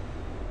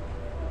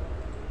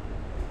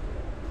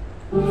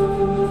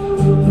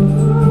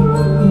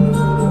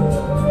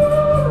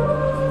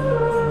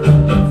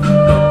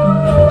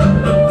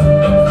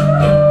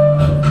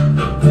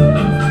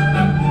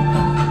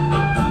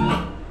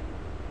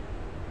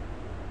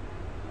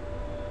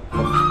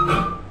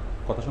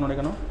 কথা শোনো না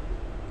কেন?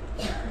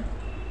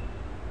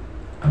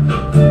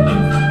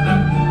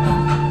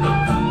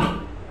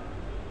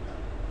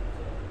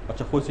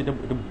 আচ্ছা, হয়েছে,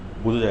 এটা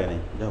বোঝা যায় নাই।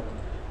 যাই হোক,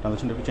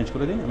 ট্রানজেকশনটা একটু চেঞ্জ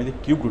করে দিই। আমি দিই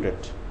কিউব রুটেড।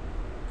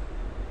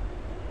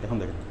 এখন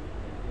দেখেন,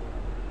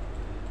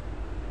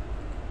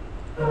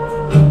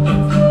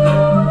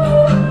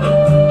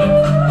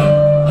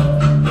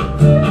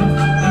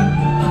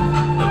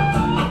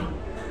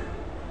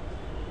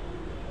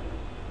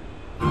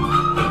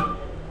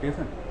 ঠিক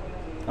আছে।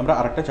 আমরা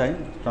আরেকটা চাই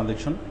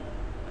ট্রানজেকশন,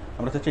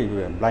 আমরা চাচ্ছি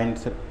এইভাবে ব্লাইন্ড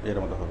সেট এর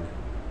মতো হবে।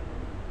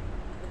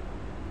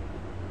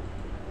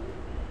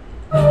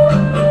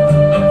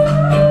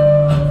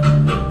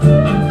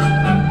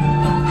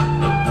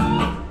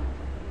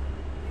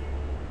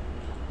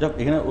 যাক,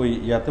 এখানে ওই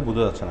ইয়াতে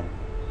বোঝা যাচ্ছে না,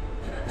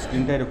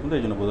 স্ক্রিনটা এরকম, তো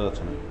এই জন্য বোঝা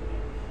যাচ্ছে না।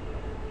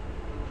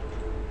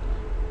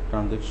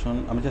 ট্রানজেকশন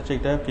আমি চাচ্ছি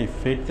এটা কি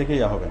ফেড থেকে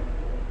ইয়া হবে।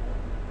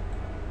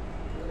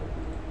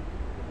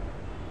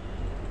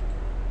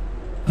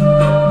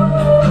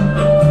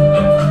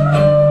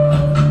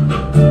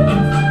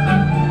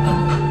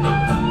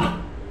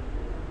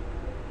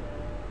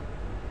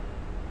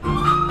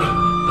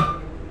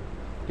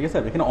 ঠিক আছে,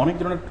 এখানে অনেক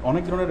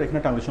ধরনের এখানে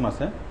ট্রানজেকশন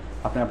আছে।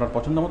 আপনি আপনার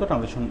পছন্দ মতো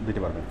ট্রানজেকশন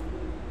দিতে পারবেন,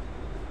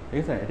 ঠিক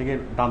আছে। এটাকে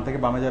ডান থেকে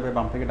বামে যাবে,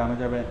 বাম থেকে ডানে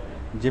যাবে,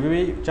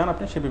 যেভাবেই চান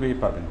আপনি সেভাবেই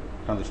পারবেন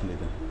ট্রানজেকশন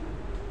দিতে।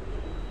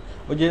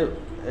 ওই যে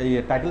এই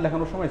টাইটেল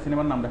দেখানোর সময়,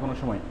 সিনেমার নাম দেখানোর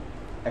সময়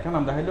একটা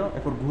নাম দেখাইলো,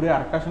 এরপর ঘুরে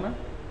আরেকটা আসে না,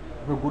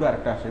 এরপর ঘুরে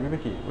আরেকটা আসে, এভাবে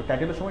কি ওই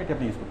টাইটেলের সময় এটা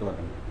আপনি ইউজ করতে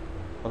পারবেন,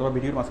 অথবা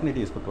ভিডিওর মাঝখানে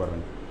এটা ইউজ করতে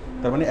পারবেন।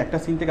 তার মানে একটা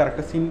সিন থেকে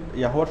আরেকটা সিন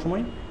ইয়া হওয়ার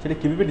সময় সেটা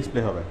কীভাবে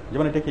ডিসপ্লে হবে,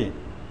 যেমন এটা কি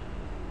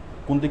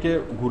কোন দিকে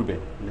ঘুরবে,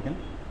 দেখেন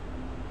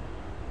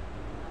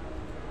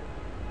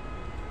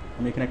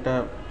আমি এখানে একটা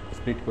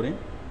স্প্লিট করি,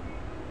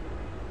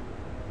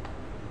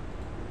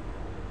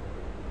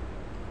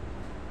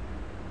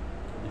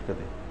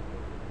 এটাতে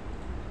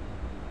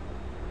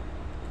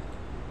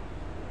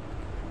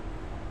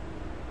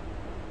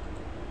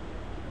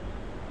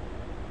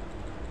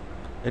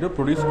এটা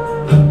প্রডিউস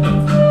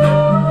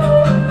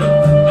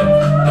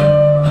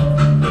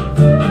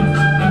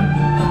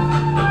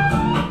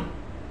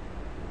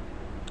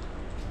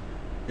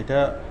এটা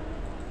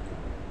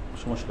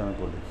সমস্যাটা আমি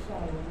বলি,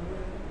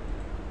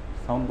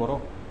 সাউন্ড বড়,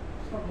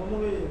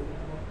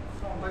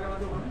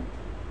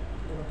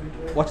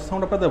 ওয়াচ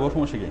সাউন্ড আপনার দেবো,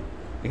 সমস্যা কি?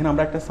 এখানে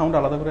আমরা একটা সাউন্ড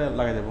আলাদা করে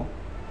লাগাই দেবো,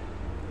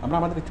 আমরা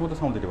আমাদের ইচ্ছে মতো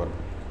সাউন্ড দিতে পারবো।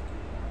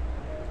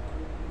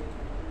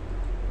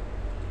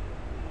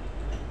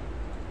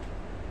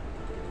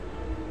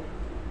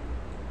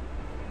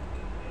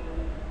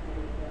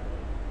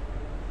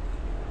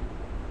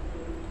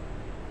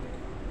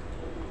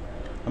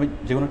 আমি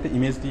যে কোনো একটা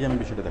ইমেজ দিয়ে আমি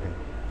বিষয়টা দেখাই।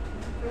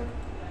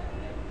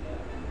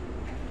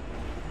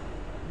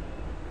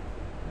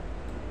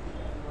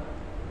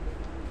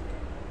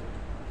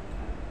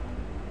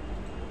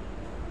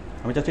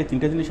 আমি চাচ্ছি এই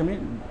তিনটা জিনিস আমি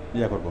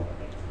করবো,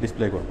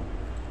 ডিসপ্লে করবো।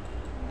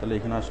 তাহলে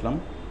এখানে আসলাম,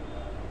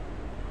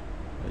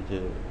 এই যে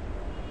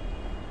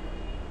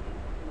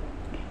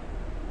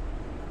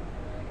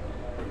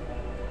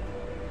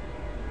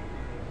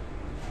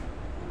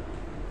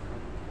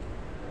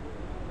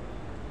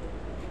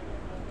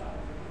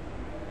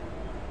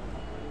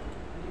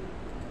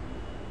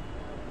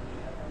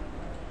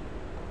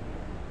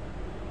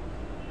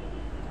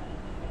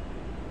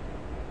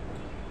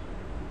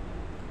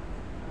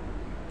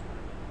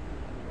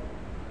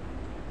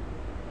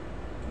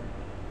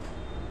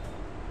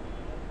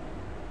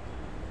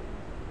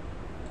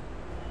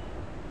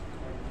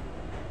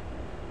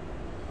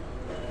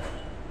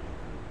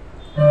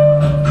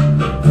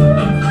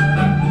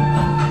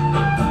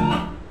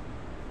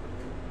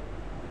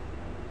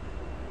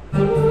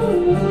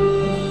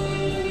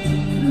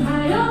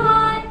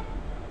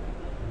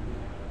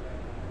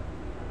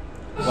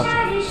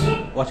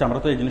আচ্ছা, আমরা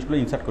তো এই জিনিসগুলো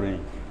ইনসার্ট করে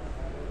নিই।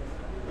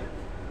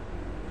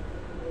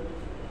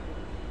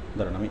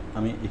 ধরেন আমি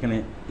আমি এখানে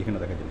এখানে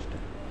দেখা জিনিসটা,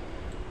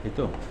 এই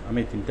তো আমি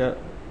এই তিনটা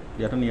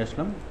ইয়াটা নিয়ে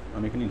আসলাম,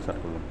 আমি এখানে ইনসার্ট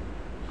করলাম।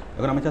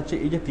 এখন আমি চাচ্ছি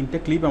এই যে তিনটা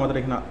ক্লিপ আমাদের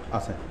এখানে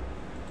আছে,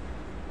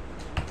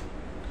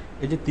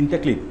 এই যে তিনটা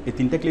ক্লিপ, এই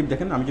তিনটা ক্লিপ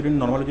দেখেন, আমি যদি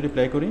নর্মালি যদি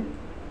প্লে করি,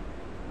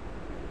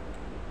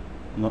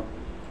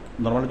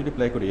 নর্মালি যদি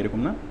প্লে করি এরকম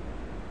না,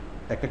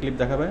 একটা ক্লিপ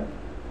দেখাবে,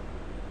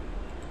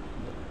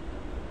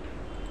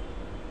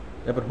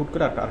 এরপর হুট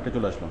করে আরেকটা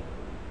চলে আসলো,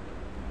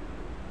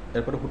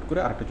 এরপরে হুট করে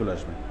আরেকটা চলে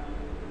আসবে,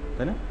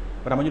 তাই না?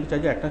 বাট আমি যদি চাই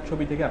যে একটা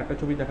ছবি থেকে আরেকটা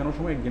ছবি দেখানোর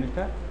সময় এই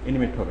জিনিসটা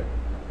অ্যানিমেট হবে,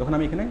 তখন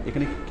আমি এখানে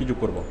এখানে কী যোগ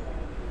করব?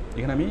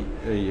 এখানে আমি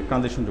এই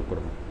ট্রানজেকশন যোগ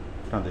করব,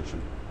 ট্রানজেকশন।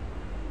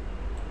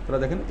 তাহলে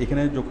দেখেন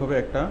এখানে যোগ হবে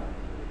একটা,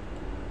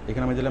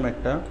 এখানে আমি দিলাম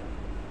একটা,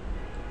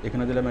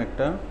 এখানে দিলাম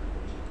একটা,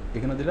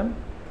 এখানে দিলাম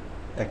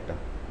একটা,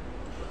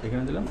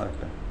 এখানে দিলাম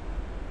আরেকটা।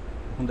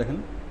 এখন দেখেন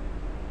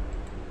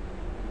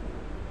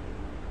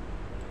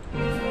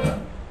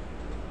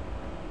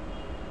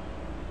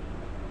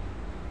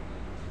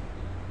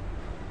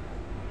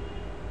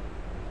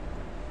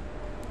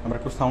আমরা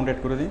একটু সাউন্ড অ্যাড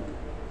করে দিই।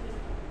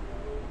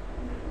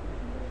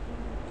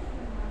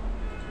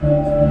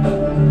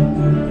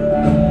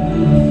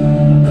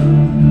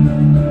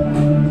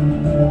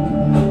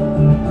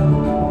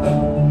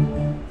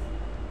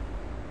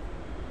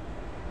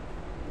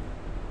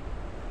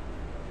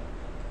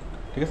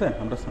 ঠিক আছে,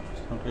 আমরা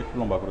সাউন্ডটা একটু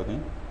লম্বা করে দিই।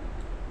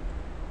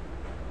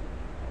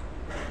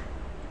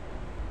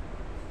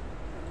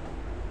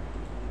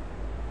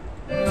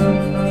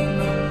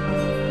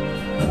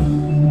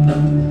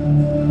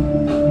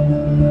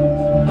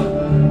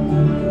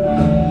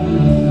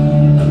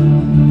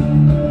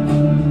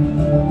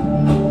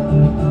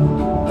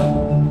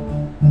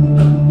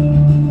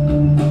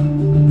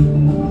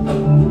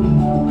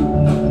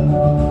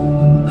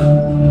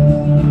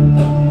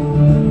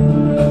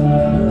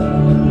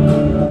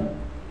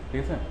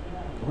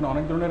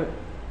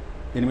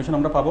 অ্যানিমেশন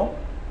আমরা পাবো,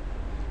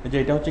 যে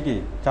এটা হচ্ছে কি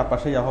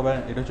চারপাশে ইয়া হবে,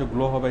 এটা হচ্ছে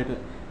গ্লো হবে, এটা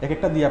এক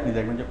একটা দিয়ে আপনি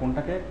দেখবেন যে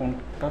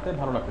কোনটাতে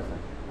ভালো লাগতেছে।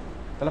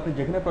 তাহলে আপনি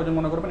যেখানে প্রয়োজন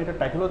মনে করবেন, এটা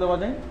টাইটেলও দেওয়া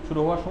যায় শুরু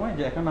হওয়ার সময়,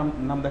 যে একটা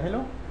নাম দেখাইলো,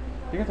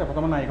 ঠিক আছে,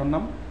 প্রথমে নায়িকার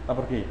নাম,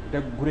 তারপর কি এটা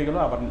ঘুরে গেলো,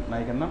 আবার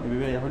নায়িকার নাম,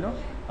 এভাবে ইয়া হইলো,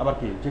 আবার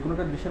কি যে কোনো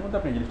একটা দৃশ্যের মধ্যে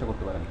আপনি এই জিনিসটা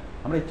করতে পারেন।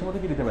 আমরা ইচ্ছে মতো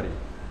কি দিতে পারি,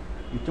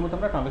 ইচ্ছে মতো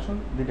আমরা ট্রানজেকশন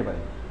দিতে পারি।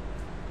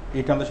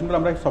 এই ট্রানজেকশনগুলো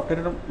আমরা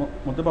সফটওয়্যারের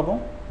মধ্যে পাবো।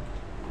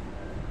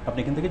 আপনি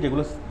এখান থেকে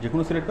যে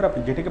কোনো সিলেক্ট করে আপনি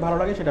যেটাকে ভালো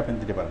লাগে সেটা আপনি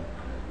দিতে পারেন,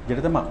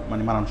 যেটাতে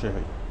মানে মানানসই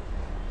হয়।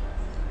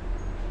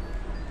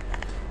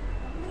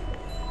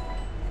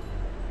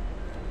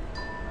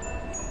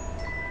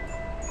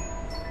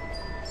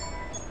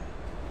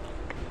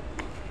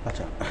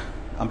 আচ্ছা,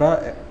 আমরা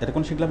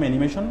এতক্ষণ শিখলাম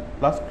অ্যানিমেশন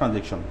প্লাস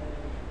ট্রানজেকশন।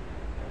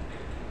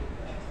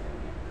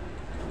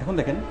 এখন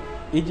দেখেন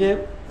এই যে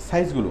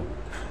সাইজগুলো,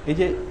 এই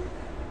যে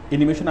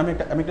অ্যানিমেশন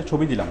আমি একটা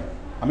ছবি দিলাম,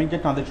 আমি যে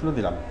ট্রানজেকশনটা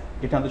দিলাম,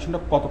 এই ট্রানজেকশনটা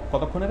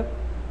কতক্ষণের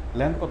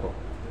লেন্থ কত?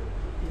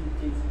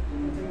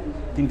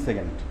 3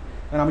 সেকেন্ড।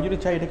 কারণ আমি যদি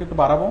চাই এটাকে একটু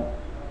বাড়াবো,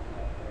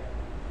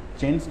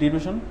 চেঞ্জ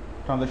ডিউরেশন,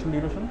 ট্রানজ্যাকশন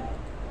ডিউরেশন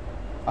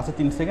আছে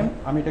 3 সেকেন্ড,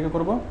 আমি এটাকে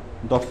করব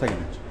 10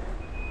 সেকেন্ড,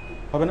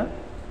 হবে না?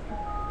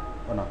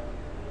 ও না,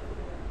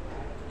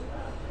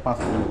 5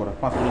 পর্যন্ত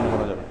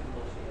করা যাবে,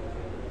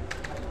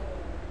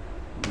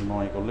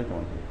 9 করলে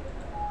কেমন হবে?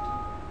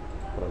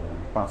 করা যাবে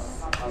না, 5।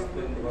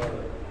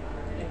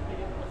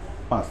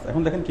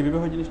 এখন দেখেন কীভাবে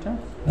হয় জিনিসটা।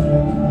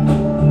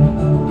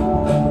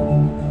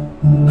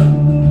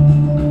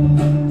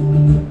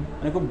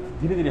 মানে খুব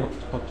ধীরে ধীরে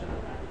হচ্ছে।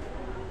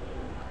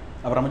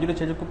 আবার আমি যদি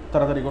চাই যে খুব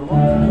তাড়াতাড়ি করবো,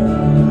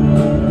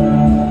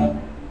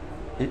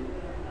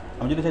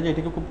 আমি যদি চাই যে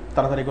এটাকে খুব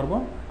তাড়াতাড়ি করবো,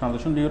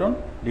 ট্রানজ্যাকশন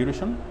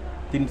ডিউরেশন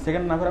 3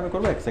 সেকেন্ড না করে আমি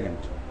করবো 1 সেকেন্ড,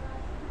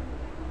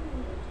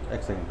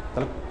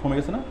 তাহলে কমে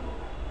গেছে না?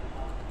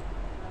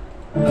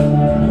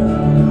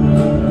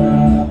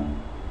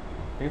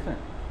 ঠিক আছে,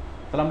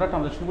 তাহলে আমরা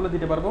ট্রানজ্যাকশনগুলো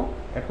দিতে পারবো,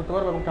 অ্যাড করতে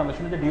পারবো, এবং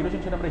ট্রানজ্যাকশনের যে ডিউরেশন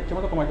সেটা আমরা ইচ্ছে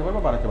মতো কমাতে পারবো,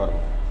 বাড়াতে পারবো।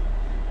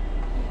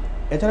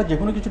 এছাড়া যে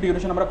কোনো কিছু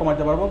ডিউরেশন আমরা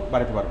কমাতে পারবো,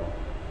 বাড়াতে পারবো।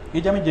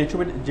 এই যে আমি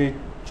যে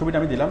ছবিটা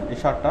আমি দিলাম, এই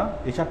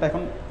শার্টটা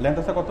এখন লেন্থ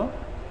আছে কত,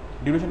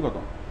 ডিউরেশন কত,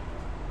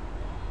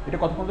 এটা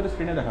কতক্ষণ ধরে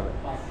স্ক্রিনে দেখাবে?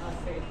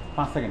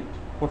 5 সেকেন্ড।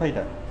 কোথায়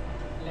এটা?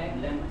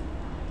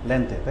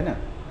 লেন্থে, তাই না?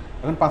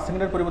 এখন 5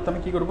 সেকেন্ডের পরিবর্তে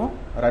আমি কী করবো?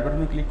 রাইট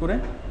বাটনে ক্লিক করে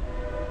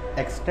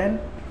এক্সটেন্ড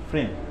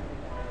ফ্রেম,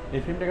 এই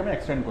ফ্রেমটাকে আমি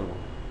এক্সটেন্ড করবো,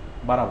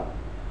 বাড়াবো,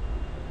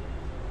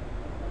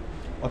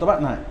 অথবা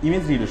না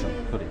ইমেজ ডিউরেশন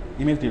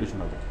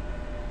হবে।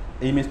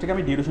 এই ইমেজটাকে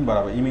আমি ডিউরেশন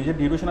বাড়াবো। ইমেজের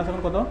ডিউরেশন আছে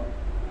এখন কত?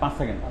 5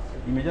 সেকেন্ড।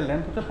 ইমেজের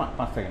লেন্থ হচ্ছে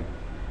 5 সেকেন্ড।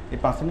 এই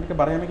 5 সেকেন্ডকে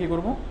বাড়াই আমি কী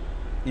করবো?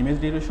 ইমেজ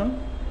ডিউরেশন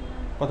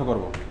কত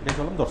করবো? এটা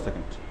করলাম 10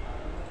 সেকেন্ড।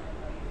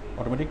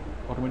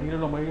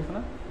 অটোমেটিক্যালি লম্বা হয়ে গেছে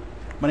না?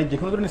 মানে যে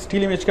কোনো ধরনের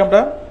স্টিল ইমেজকে আমরা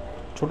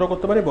ছোটো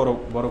করতে পারি,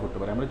 বড় করতে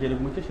পারি, আমরা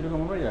যেরকম ইচ্ছে সেরকম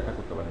আমরা এলাকা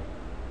করতে পারি।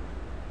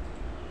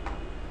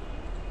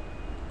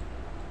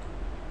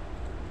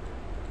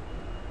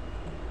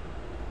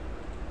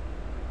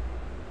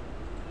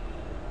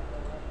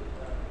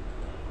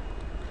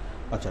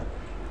 আচ্ছা,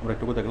 আমরা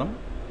একটুকু দেখলাম।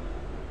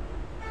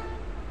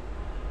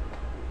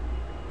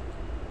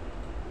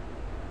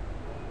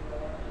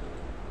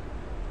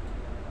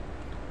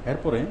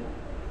 এরপরে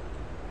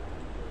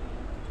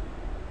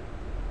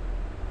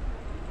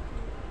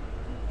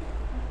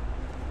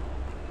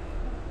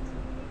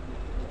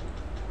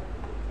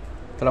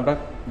তাহলে আমরা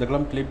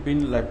দেখলাম ক্লিপ বিন,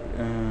 লাইভ,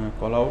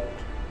 কল আউট,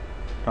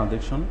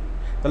 ট্রানজ্যাকশন।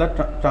 তাহলে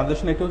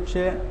ট্রানজ্যাকশন এটা হচ্ছে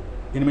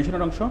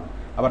অ্যানিমেশনের অংশ,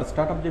 আবার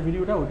স্টার্ট আপ যে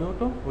ভিডিওটা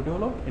ওটা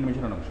হলো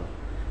অ্যানিমেশনের অংশ।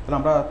 তাহলে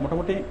আমরা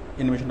মোটামুটি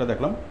অ্যানিমেশনটা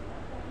দেখলাম।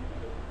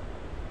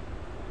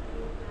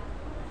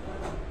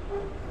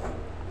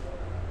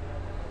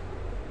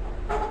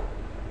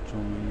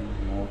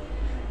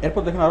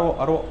 এরপর দেখেন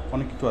আরও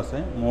অনেক কিছু আছে।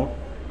 Mode,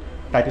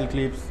 title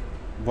clips,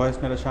 voice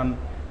narration,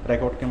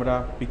 record camera,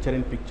 picture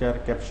in picture,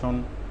 caption,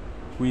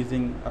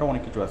 cuisine, আরও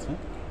অনেক কিছু আছে।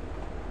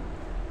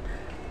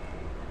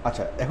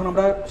 আচ্ছা, এখন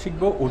আমরা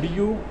শিখবো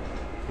অডিও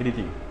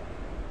এডিটিং।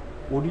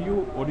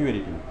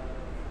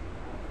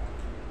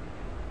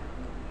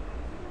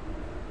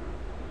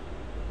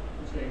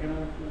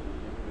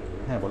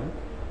 হ্যাঁ বলেন।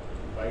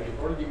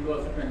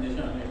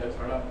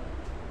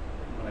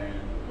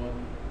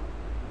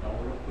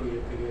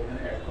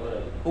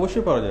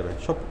 অবশ্যই পাওয়া যাবে,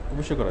 সব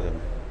অবশ্যই করা যাবে।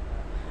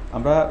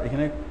 আমরা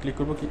এখানে ক্লিক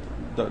করবো, কি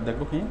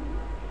দেখবো,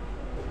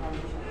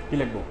 কি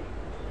লিখবো?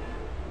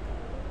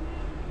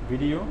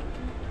 Video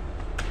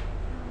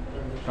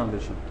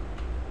transaction.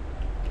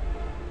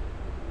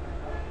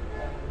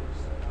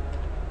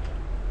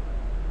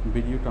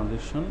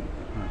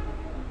 হ্যাঁ,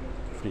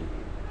 ফ্রি।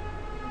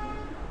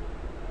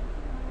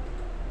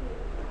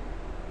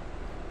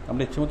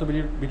 আমরা ইচ্ছে মতো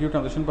ভিডিও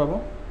ট্রানজ্যাকশন পাবো।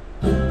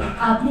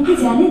 আপনি কি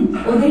জানেন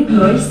ওদের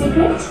গ্লোয়ের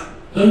সিক্রেট?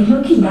 এগুলো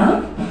কি লাভ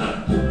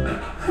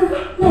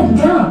না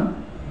ডাম?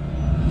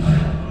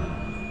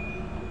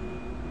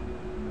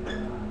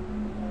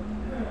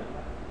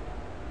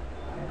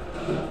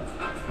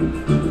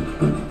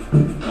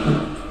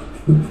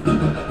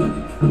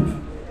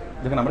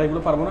 দেখেন আমরা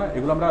এগুলো পারবো না,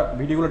 এগুলো আমরা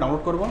ভিডিওগুলো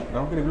ডাউনলোড করবো,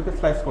 ডাউনলোড করে এগুলোকে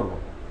স্লাইস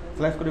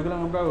করে এগুলো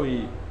আমরা ওই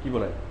কী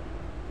বলে,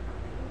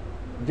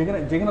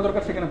 যেখানে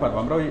দরকার সেখানে পারবো।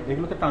 আমরা ওই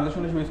এগুলোতে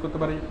ট্রানজ্যাকশন হিসেবে ইউজ করতে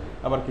পারি,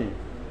 আবার কি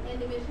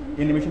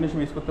অ্যানিমেশন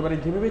হিসেবে ইউজ করতে পারি,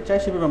 যেভাবে চাই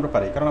সেভাবে আমরা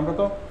পারি। কারণ আমরা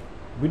তো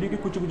ভিডিওকে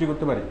কুচি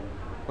করতে পারি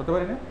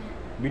না?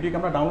 ভিডিওকে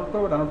আমরা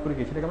ডাউনলোড করে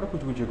গিয়ে সেটাকে আমরা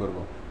কুচি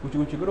করবো,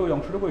 করে ওই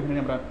অংশটুকু এখানে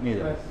আমরা নিয়ে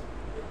যাবো।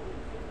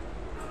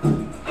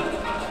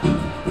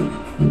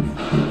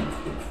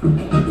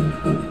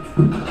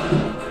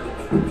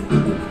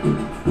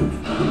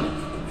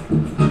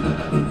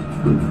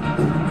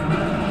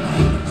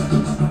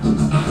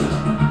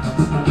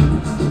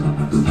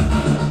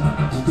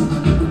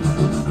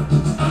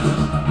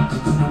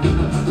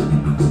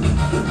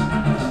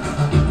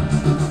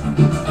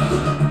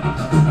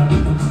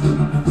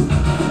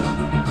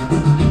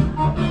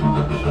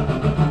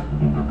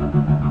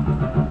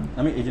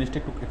 আমি এই জিনিসটা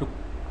একটু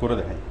করে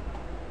দেখাই।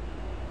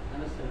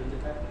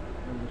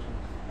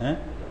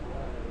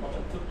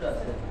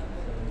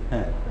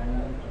 হ্যাঁ,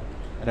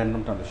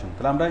 র্যান্ডম ট্রানজ্যাকশন।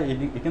 তাহলে আমরা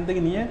এখান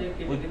থেকে নিয়ে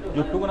ওই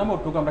যতটুকু নামে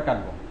ওটুকু আমরা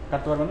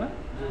কাটতে পারবেন না?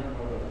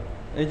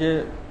 এই যে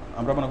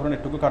আমরা মনে করেন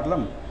একটুকু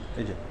কাটলাম,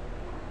 এই যে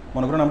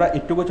মনে করেন আমরা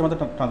একটুকু হচ্ছে আমাদের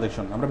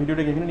ট্রানজ্যাকশন, আমরা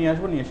ভিডিওটাকে এখানে নিয়ে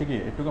আসবো, নিয়ে এসে কি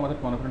একটুকু আমাদের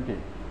মনে করেন কি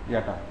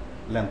ইয়াটা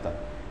লেন্থটা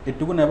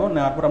একটুকু নেব,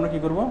 নেওয়ার পর আমরা কী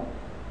করবো,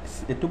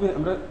 একটুকু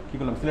আমরা কী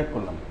করলাম, সিলেক্ট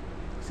করলাম,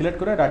 সিলেক্ট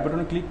করে রাইট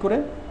বাটনে ক্লিক করে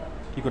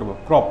কী করবো,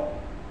 ক্রপ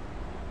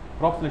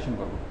সিলেকশন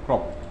করবো,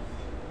 ক্রপ।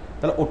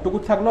 তাহলে ওটুকু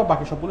থাকলো,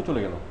 বাকি সবগুলো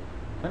চলে গেল,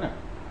 তাই না?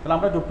 তাহলে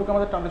আমরা যতটুকু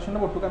আমাদের ট্রানজ্যাকশন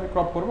নেবো ওটুকু আমি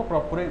ক্রপ করবো,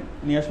 ক্রপ করে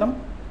নিয়ে আসলাম।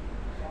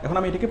 এখন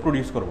আমি এটাকে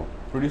প্রডিউস করবো,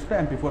 প্রডিউস করে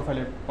MP4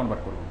 ফাইলে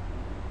কনভার্ট করবো,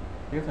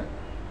 ঠিক আছে?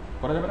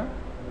 করা যাবে না?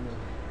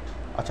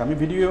 আচ্ছা, আমি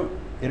ভিডিও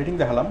এডিটিং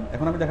দেখালাম,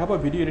 এখন আমি দেখাবো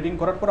ভিডিও এডিটিং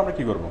করার পর আমরা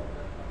কী করবো।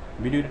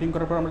 ভিডিও এডিটিং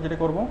করার পর আমরা যেটা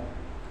করবো,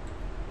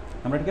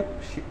 আমরা এটাকে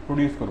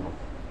প্রডিউস করবো।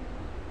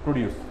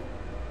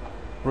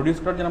 প্রডিউস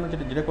করার জন্য আমরা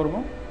যেটা করবো,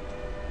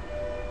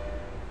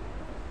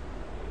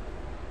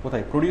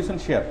 কোথায়, প্রডিউস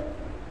অ্যান্ড শেয়ার,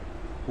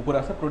 উপরে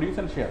আছে প্রডিউস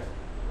অ্যান্ড শেয়ার,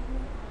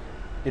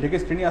 এটাকে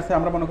স্ক্রিনে আছে।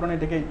 আমরা মনে করেন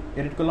এটাকে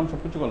এডিট করলাম, সব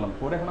কিছু করলাম,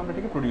 পরে এখন আমরা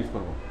এটাকে প্রডিউস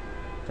করবো।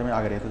 আমি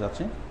আগের এতে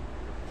যাচ্ছি,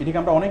 এটাকে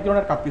আমরা অনেক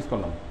ধরনের কাট পিস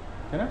করলাম,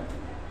 তাই না?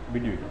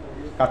 ভিডিও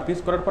কাট পিস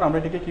করার পর আমরা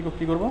এটাকে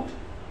কী করবো,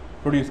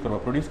 প্রডিউস করবো।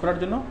 প্রডিউস করার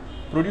জন্য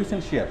প্রডিউস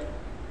অ্যান্ড শেয়ার,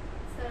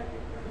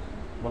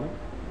 বলেন।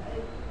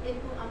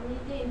 আমি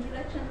যে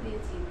ইন্ট্রোডাকশন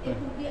দিয়েছি,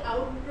 এরকম কি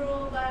আউটরো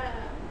বা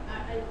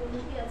কোনো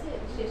কি আছে,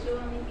 শেষেও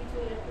আমি কিছু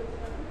অ্যাড করতে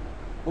পারবো?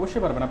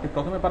 অবশ্যই পারবেন, আপনি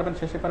প্রথমে পারবেন,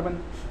 শেষে পারবেন,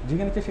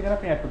 যেখানে ইচ্ছে সেখানে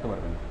আপনি অ্যাড করতে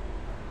পারবেন।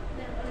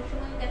 অনেক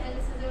সময় দেখা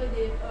গেছে যে ওই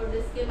যে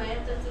ডেস্কে বায়ার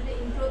চাচ্ছে যে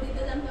ইন্ট্রো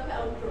দিতে জানতে হবে,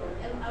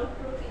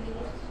 আউটরো কি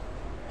জিনিস?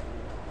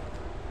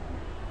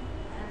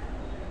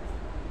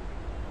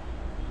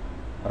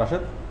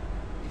 রাশেদ,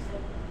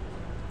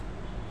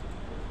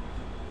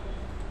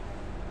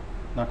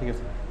 না ঠিক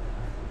আছে,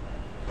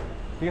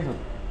 ঠিক আছে,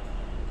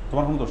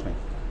 তোমার কোনো দোষ নেই।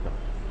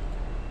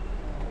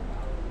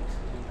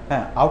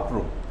 হ্যাঁ,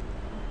 আউটরো,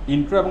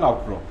 ইন্ট্রো এবং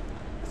আউটরো।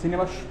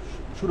 সিনেমা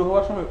শুরু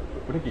হওয়ার সময়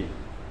ওটা কি,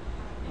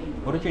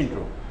 ওটা হচ্ছে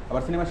ইন্ট্রো,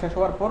 আবার সিনেমা শেষ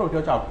হওয়ার পর ওটা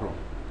হচ্ছে আউটরো।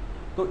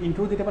 তো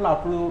ইন্ট্রো দিতে পারলে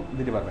আউটরো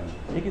দিতে পারবেন,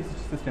 একই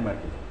সিস্টেম আর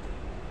কি।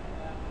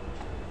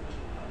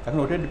 এখন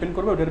ওটা ডিপেন্ড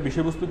করবে ওটার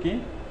বিষয়বস্তু কী,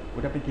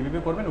 ওটা আপনি কীভাবে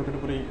করবেন ওটার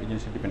উপরে এই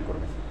জিনিসটা ডিপেন্ড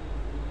করবে।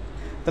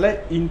 তাহলে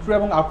ইন্ট্রো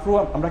এবং আউটরো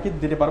আমরা কি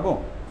দিতে পারবো?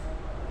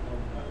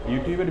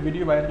 ইউটিউবের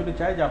ভিডিও বাইরে যদি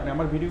চাই যে আপনি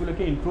আমার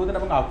ভিডিওগুলোকে ইন্ট্রো দেন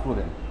এবং আউটরো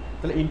দেন,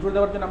 তাহলে ইন্ট্রো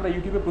দেওয়ার জন্য আমরা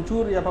ইউটিউবে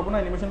প্রচুর পাবো না,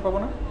 অ্যানিমেশন পাবো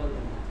না,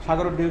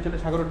 সাগরের ডিও চলে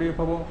সাগরের ডিও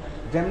পাবো,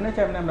 যেমনি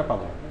চাইমনি আমরা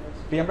পাবো।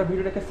 তো আমরা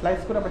ভিডিওটাকে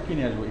স্লাইস করে আমরা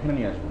কিনে আসবো, এখানে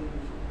নিয়ে আসবো।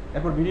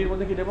 এরপর ভিডিওর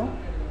মধ্যে কী দেবো,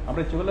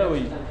 আমরা ইচ্ছে করলে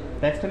ওই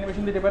টেক্সট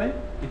অ্যানিমেশন দিতে পারি,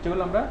 ইচ্ছে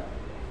করলে আমরা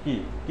কি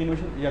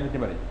অ্যানিমেশন দিতে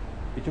পারি,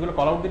 ইচ্ছে করলে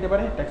কল আউট দিতে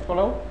পারি, টেক্সট কল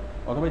আউট,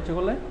 অথবা ইচ্ছে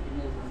করলে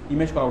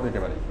ইমেজ কল আউট দিতে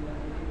পারি।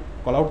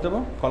 কল আউট দেবো,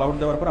 কল আউট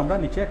দেওয়ার পর আমরা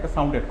নিচে একটা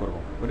সাউন্ড এড করবো,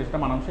 ওইটা সেটা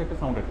মানানসই একটা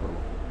সাউন্ড এড করবো,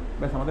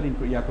 ব্যাস আমাদের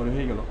তৈরি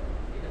হয়ে গেল।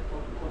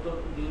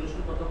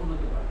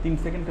 3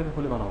 সেকেন্ডের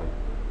হলে ভালো হয়,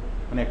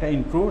 মানে একটা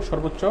ইন্ট্রো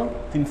সর্বোচ্চ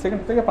 3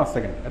 সেকেন্ড থেকে 5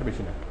 সেকেন্ড, আর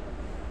বেশি না,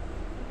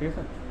 ঠিক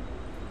আছে?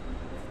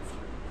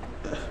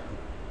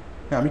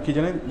 হ্যাঁ, আমি কী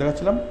জানি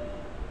দেখাচ্ছিলাম,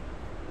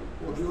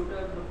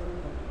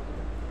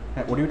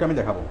 হ্যাঁ অডিওটা আমি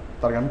দেখাবো,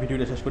 তার আগে আমি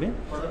ভিডিওটা শেষ করি।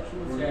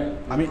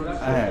 আমি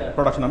হ্যাঁ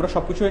প্রোডাকশন, আমরা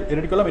সব কিছু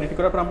এডিট করলাম, এডিট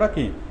করার পর আমরা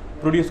কি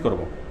প্রডিউস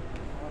করবো।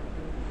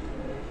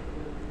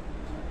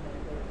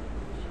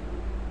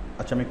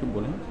 আচ্ছা, আমি একটু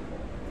বলি,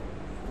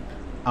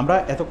 আমরা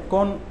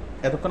এতক্ষণ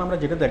আমরা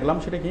যেটা দেখলাম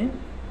সেটা কি,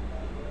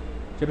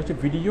 সেটা হচ্ছে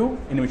ভিডিও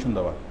অ্যানিমেশন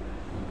দেওয়া,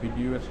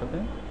 ভিডিও এর সাথে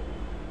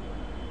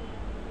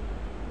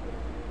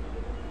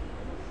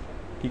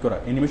কি করা,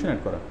 অ্যানিমেশন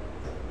অ্যাড করা,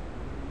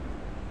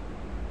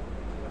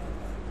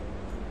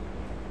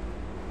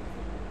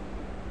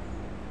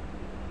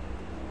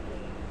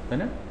 তাই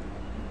না?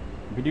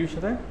 ভিডিওর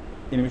সাথে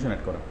অ্যানিমেশন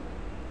অ্যাড করা।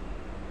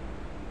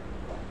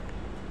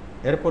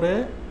 এরপরে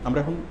আমরা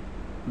এখন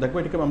দেখবো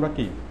এটাকে আমরা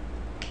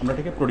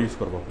এটাকে প্রডিউস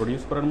করবো।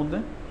 প্রডিউস করার মধ্যে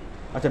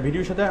আচ্ছা,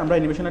 ভিডিওর সাথে আমরা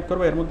অ্যানিমেশন অ্যাড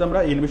করবো, এর মধ্যে আমরা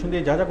অ্যানিমেশন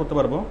দিয়ে যা করতে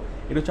পারবো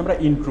এটা হচ্ছে আমরা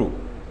ইন্ট্রো,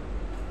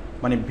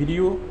 মানে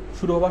ভিডিও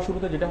শুরু হওয়ার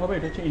শুরুতে যেটা হবে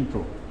এটা হচ্ছে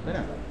ইন্ট্রো, তাই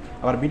না?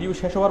 আবার ভিডিও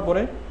শেষ হওয়ার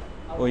পরে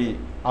ওই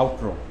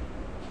আউটরো,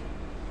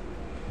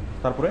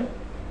 তারপরে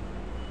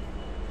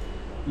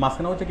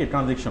মাঝখানে হচ্ছে কি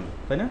ট্রানজিকশন,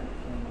 তাই না?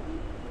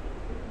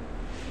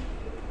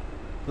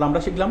 তাহলে আমরা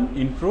শিখলাম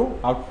ইন্ট্রো,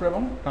 আউটরো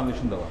এবং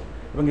ট্রানজিকশন দেওয়া,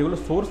 এবং এগুলো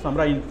সোর্স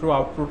আমরা ইন্ট্রো,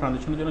 আউটরো,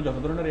 ট্রানজিকশনের জন্য যত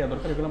ধরনের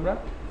দরকার এগুলো আমরা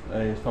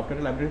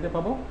সফটওয়্যার লাইব্রেরিতে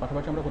পাবো,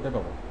 পাশাপাশি আমরা কোথায়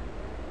পাবো,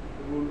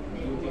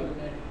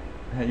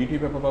 হ্যাঁ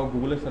ইউটিউবে পাবো,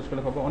 গুগলে সার্চ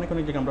করে পাবো, অনেক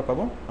জায়গায় আমরা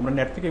পাবো, আমরা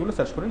নেট থেকে এগুলো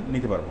সার্চ করে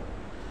নিতে পারবো।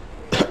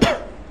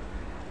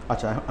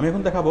 আচ্ছা, আমি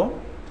এখন দেখাবো,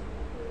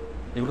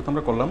 এগুলো তো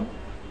আমরা করলাম,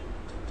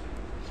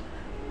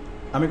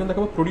 আমি এখন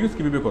দেখাবো প্রডিউস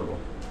কীভাবে করবো।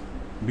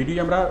 ভিডিও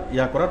আমরা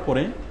করার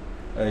পরে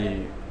এই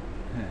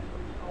হ্যাঁ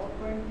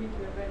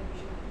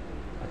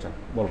আচ্ছা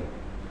বলবো,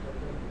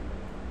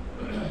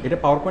 এটা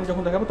পাওয়ার পয়েন্ট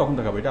যখন দেখাবো তখন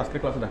দেখাবো, এটা আজকের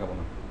ক্লাসে দেখাবো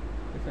না,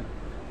 ঠিক আছে?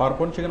 পাওয়ার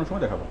পয়েন্ট শেখানোর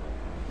সময় দেখাবো।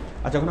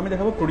 আচ্ছা, এখন আমি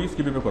দেখাবো প্রডিউস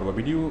কীভাবে করবো।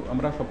 ভিডিও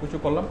আমরা সব কিছু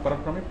করলাম, করার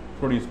পর আমি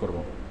প্রডিউস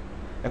করবো।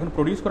 এখন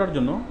প্রডিউস করার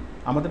জন্য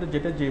আমাদের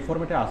যে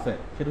ফরম্যাটে আছে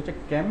সেটা হচ্ছে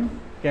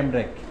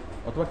ক্যামরেক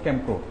অথবা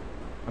ক্যামপ্রো।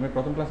 আমি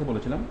প্রথম ক্লাসে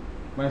বলেছিলাম,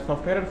 মানে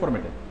সফটওয়্যারের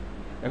ফরম্যাটে।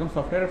 এখন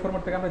সফটওয়্যারের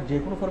ফরম্যাট থেকে আমরা যে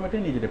কোনো ফরম্যাটে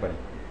নিয়ে যেতে পারি,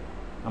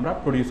 আমরা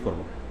প্রডিউস করব।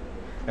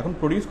 এখন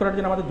প্রডিউস করার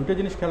জন্য আমাদের দুটো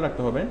জিনিস খেয়াল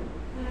রাখতে হবে।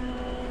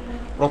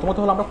 প্রথমত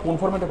হলো আমরা কোন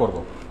ফরম্যাটে করব,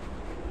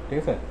 ঠিক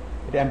আছে?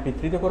 এটা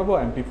MP3-তে করবো,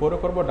 MP4-এ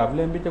করবো,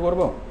 WMB-তে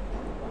করবো,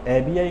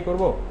 AVI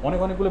করবো,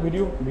 অনেকগুলো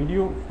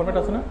ভিডিও ফরম্যাট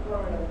আছে না।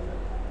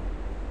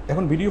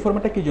 এখন ভিডিও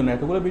ফরম্যাটটা কী জন্য,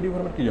 এতগুলো ভিডিও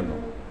ফরম্যাট কী জন্য?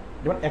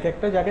 যেমন এক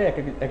একটা জায়গায়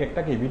এক একটা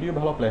কি ভিডিও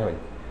ভালো প্লে হয়।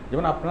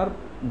 যেমন আপনার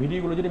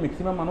ভিডিওগুলো যদি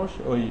ম্যাক্সিমাম মানুষ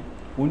ওই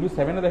Windows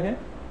 7-এ দেখে,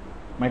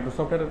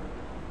 মাইক্রোসফটের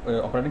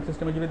অপারেটিং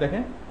সিস্টেমে যদি দেখে,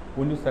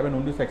 Windows 7,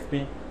 Windows XP,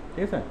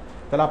 ঠিক আছে,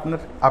 তাহলে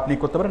আপনি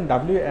করতে পারেন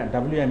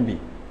WMB,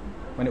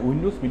 মানে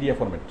উইন্ডোজ মিডিয়া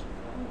ফরম্যাট।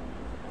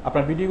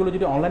 আপনার ভিডিওগুলো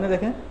যদি অনলাইনে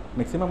দেখে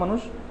ম্যাক্সিমাম মানুষ,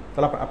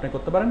 তাহলে আপনি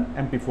করতে পারেন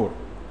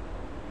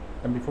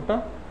MP4টা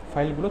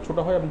ফাইলগুলো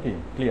ছোটো হয় এবং কি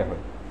ক্লিয়ার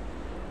হয়।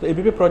 তো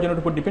এইভাবে প্রয়োজনের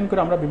উপর ডিপেন্ড করে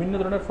আমরা বিভিন্ন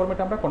ধরনের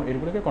ফরম্যাটে আমরা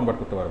এগুলোকে কনভার্ট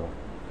করতে পারবো।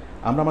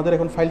 আমরা আমাদের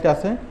এখন ফাইলটা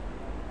আছে।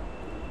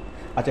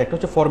 আচ্ছা, একটা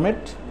হচ্ছে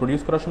ফরম্যাট,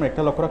 প্রডিউস করার সময়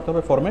একটা লক্ষ্য রাখতে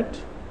হবে ফরম্যাট,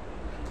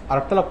 আর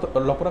একটা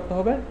লক্ষ্য রাখতে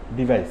হবে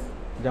ডিভাইস,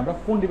 যে আমরা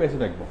কোন ডিভাইসে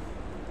দেখবো।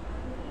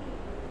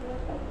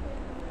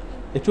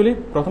 অ্যাকচুয়ালি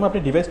প্রথমে আপনি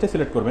ডিভাইসটা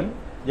সিলেক্ট করবেন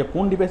যে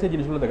কোন ডিভাইসে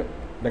জিনিসগুলো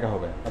দেখা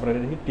হবে। আপনার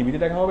এটা কি টিভিতে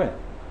দেখা হবে,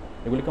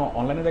 এগুলিকে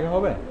অনলাইনে দেখা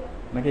হবে,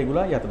 নাকি এগুলো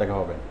ইয়াতে দেখা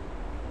হবে,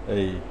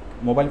 এই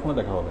মোবাইল ফোনে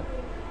দেখা হবে।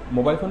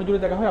 মোবাইল ফোনে যদি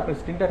দেখা হয় আপনার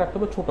স্ক্রিনটা রাখতে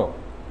হবে ছোটো,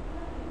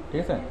 ঠিক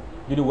আছে।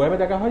 যদি ওয়েবে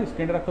দেখা হয়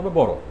স্ক্রিনটা রাখতে হবে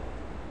বড়,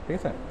 ঠিক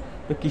আছে।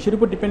 তো কিসের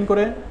উপর ডিপেন্ড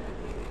করে,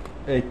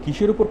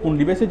 কিসের উপর কোন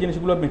ডিভাইসে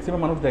জিনিসগুলো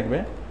ম্যাক্সিমাম মানুষ দেখবে।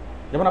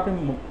 যেমন আপনি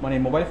মানে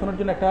মোবাইল ফোনের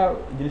জন্য একটা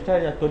জিনিসটা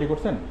তৈরি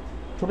করছেন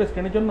ছোটো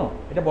স্ক্রিনের জন্য,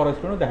 এটা বড়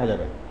স্ক্রিনেও দেখা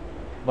যাবে,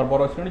 বা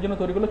বড় স্ক্রিনের জন্য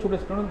তৈরি করলে ছোটো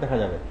স্ক্রিনেও দেখা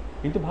যাবে,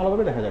 কিন্তু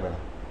ভালোভাবে দেখা যাবে না।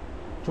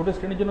 ছোটো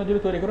স্ক্রিনের জন্য যদি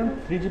তৈরি করেন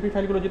 3GB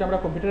ফাইলগুলো যদি আমরা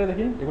কম্পিউটারে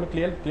দেখি, এগুলো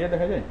ক্লিয়ার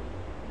দেখা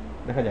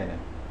যায় না।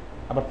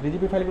 আবার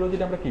 3GB ফাইলগুলো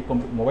যদি আমরা কি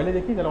মোবাইলে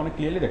দেখি, তাহলে অনেক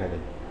ক্লিয়ারলি দেখা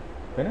যায়,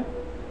 তাই না।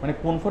 মানে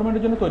কোন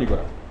ফরম্যাটের জন্য তৈরি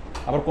করা।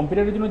 আবার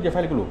কম্পিউটারের জন্য যে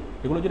ফাইলগুলো,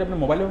 এগুলো যদি আপনি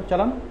মোবাইলেও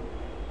চালান,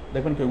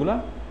 দেখবেন কি ওগুলো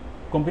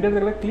কম্পিউটারে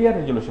দেখলে ক্লিয়ার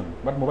রেজলিউশন,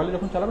 বাট মোবাইলে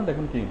যখন চালাবেন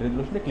দেখবেন কি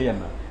রেজলিউশনটা ক্লিয়ার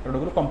না, কারণ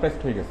ওগুলো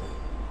কম্প্রেসড হয়ে গেছে,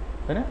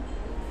 তাই না।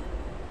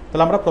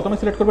 তাহলে আমরা প্রথমে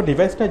সিলেক্ট করবো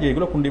ডিভাইসটা, যে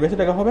এগুলো কোন ডিভাইসে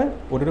দেখা হবে,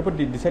 ওটার উপর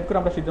ডিসাইড করে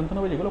আমরা সিদ্ধান্ত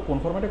নেবো যেগুলো কোন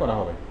ফরম্যাটে করা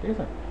হবে, ঠিক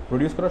আছে।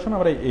 প্রডিউস করার সময়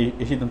আমরা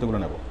এই সিদ্ধান্তগুলো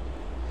নেব।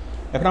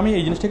 এখন আমি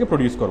এই জিনিসটাকে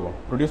প্রডিউস করব।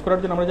 প্রডিউস করার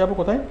জন্য আমরা যাবো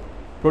কোথায়,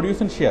 প্রডিউস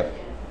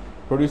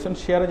অ্যান্ড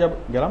শেয়ারে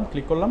গেলাম,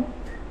 ক্লিক করলাম।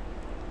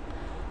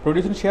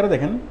 প্রডিউস অ্যান্ড শেয়ারে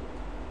দেখেন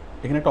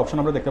এখানে একটা অপশন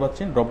আমরা দেখতে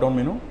পাচ্ছি, ড্রপডাউন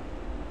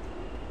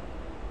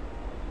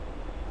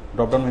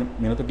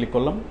মেনুতে ক্লিক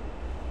করলাম।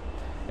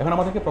 এখন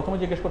আমাদেরকে প্রথমে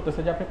জিজ্ঞেস করতেছে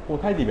যে আপনি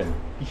কোথায় দিবেন,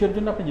 কিসের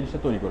জন্য আপনি জিনিসটা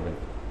তৈরি করবেন।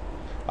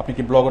 আপনি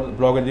কি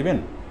ব্লগে দিবেন,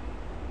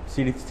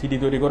 সিডি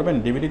তৈরি করবেন,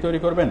 ডিভিডি তৈরি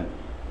করবেন,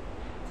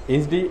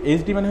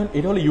 এইচডি মানে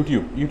এটা হলো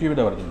ইউটিউবে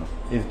দেওয়ার জন্য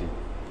এইচডি,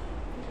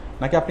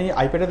 নাকি আপনি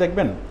আইপ্যাডে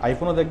দেখবেন,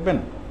 আইফোনও দেখবেন,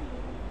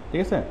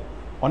 ঠিক আছে।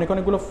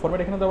 অনেকগুলো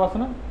ফরম্যাট এখানে দেওয়া আছে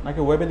না, নাকি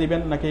ওয়েবে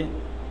দিবেন, নাকি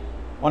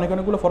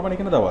অনেকগুলো ফরম্যাট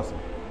এখানে দেওয়া আছে,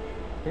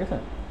 ঠিক আছে।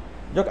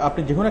 যাক,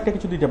 আপনি যে কোনো একটা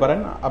কিছু দিতে পারেন।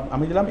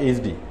 আমি দিলাম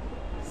এইচডি,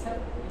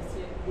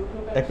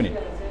 এক মিনিট,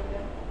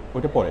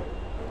 ওইটা পরে।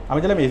 আমি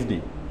দিলাম এইচডি।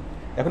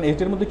 এখন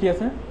এইচডির মধ্যে কি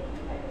আছে,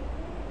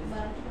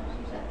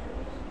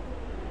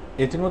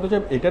 এইচডির মধ্যে হচ্ছে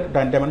এটার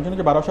ডাইমেনশন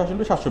হচ্ছে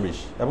 1280x720,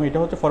 এবং এটা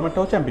হচ্ছে ফরম্যাটটা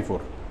হচ্ছে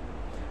MP4।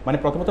 মানে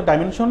প্রথমত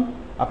ডাইমেনশন,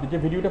 আপনি যে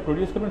ভিডিওটা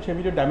প্রডিউস করবেন সেই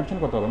ভিডিওর ডাইমেনশন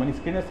কত হবে, মানে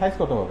স্ক্রিনের সাইজ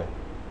কত হবে,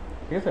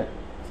 ঠিক আছে।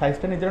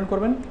 সাইজটা নির্ধারণ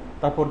করবেন,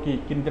 তারপর কি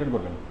নির্ধারণ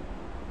করবেন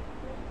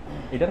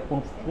এটার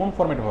কোন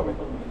ফরম্যাটে হবে।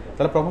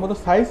 তাহলে প্রথমত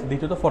সাইজ,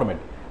 দ্বিতীয়ত ফরম্যাট।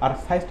 আর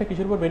সাইজটা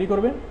কিসের উপর ভেরি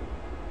করবে,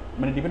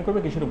 মানে ডিপেন্ড করবে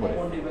কিসের উপরে,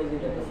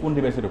 কোন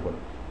ডিভাইসের উপর।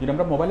 যদি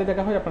আমরা মোবাইলে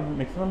দেখা হয় আপনার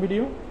ম্যাক্সিমাম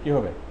ভিডিও কী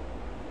হবে,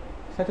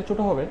 সাইজটা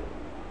ছোটো হবে,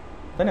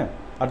 তাই না।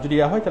 আর যদি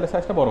হয় তাহলে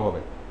সাইজটা বড়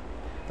হবে।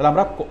 তাহলে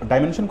আমরা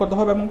ডাইমেনশন করতে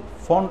হবে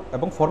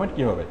এবং ফরম্যাট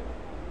কী হবে।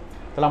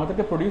 তাহলে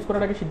আমাদেরকে প্রডিউস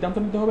করার আগে সিদ্ধান্ত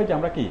নিতে হবে যে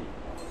আমরা কি,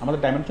 আমাদের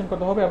ডাইমেনশন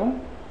করতে হবে এবং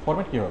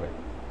ফরম্যাট কী হবে।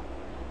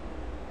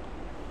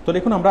 তো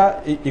দেখুন আমরা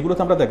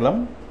এগুলোতে আমরা দেখলাম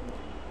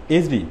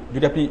এইচডি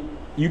যদি আপনি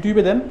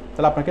ইউটিউবে দেন,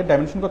 তাহলে আপনাকে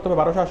ডাইমেনশন করতে হবে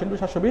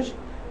 1280x720,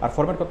 আর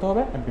ফরম্যাট করতে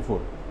হবে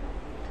MP4।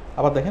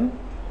 আবার দেখেন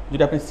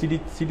যদি আপনি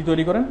সিডি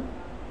তৈরি করেন,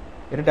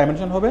 এটা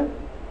ডাইমেনশন হবে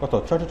কত,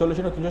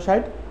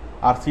 640x360,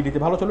 আর সিডিতে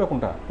ভালো চলবে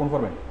কোন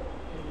ফরম্যাট,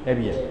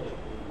 AVI।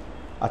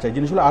 আচ্ছা, এই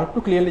জিনিসগুলো আর একটু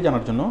ক্লিয়ারলি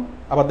জানার জন্য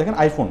আবার দেখেন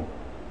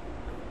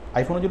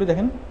আইফোনে যদি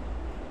দেখেন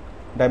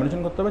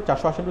ডাইমেনশন করতে হবে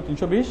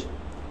 480x320,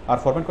 আর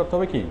ফরম্যাট করতে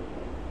হবে কি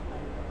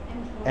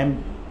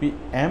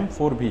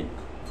M4V,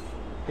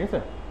 ঠিক আছে।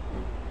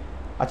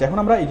 আচ্ছা, এখন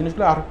আমরা এই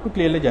জিনিসগুলো আর একটু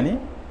ক্লিয়ারলি জানি।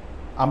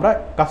 আমরা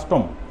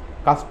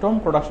কাস্টম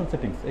প্রোডাকশন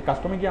সেটিংস, এই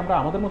কাস্টমে গিয়ে আমরা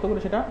আমাদের মতো করে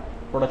সেটা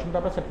প্রোডাকশনটা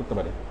আমরা সেট করতে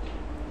পারি,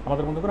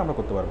 আমাদের মতো করে আমরা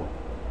করতে পারবো।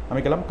 আমি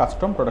গেলাম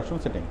কাস্টম প্রোডাকশন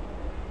সেটিং,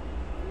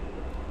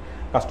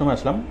 কাস্টমে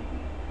আসলাম।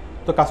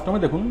 তো কাস্টমে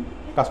দেখুন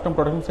কাস্টম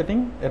প্রোডাকশন সেটিং,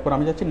 এরপর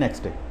আমি যাচ্ছি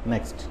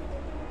নেক্সট।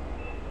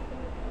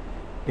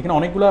 এখানে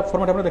অনেকগুলো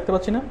ফরম্যাট আমরা দেখতে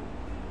পাচ্ছি না।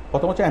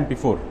 প্রথম হচ্ছে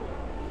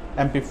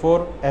MP4,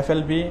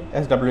 FLB,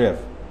 SWF,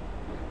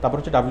 তারপর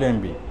হচ্ছে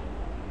WMB,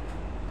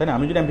 তাই না।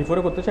 আমি যদি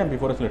MP4-এ করতে চাই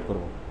MP4-এ সিলেক্ট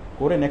করবো,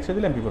 করে নেক্সটে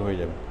দিলে MP4 হয়ে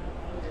যাবে।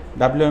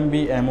 WMB,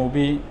 MOV,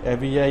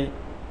 AVI,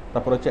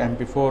 তারপর হচ্ছে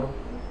MP4,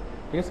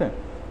 ঠিক আছে,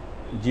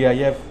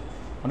 GIF,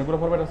 অনেকগুলো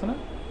ফরম্যাট আছে না।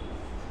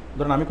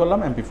 ধরুন আমি করলাম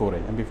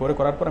MP4-এ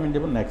করার পর আমি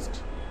দেবো নেক্সট।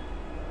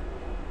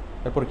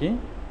 এরপর কি,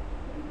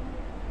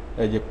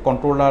 এই যে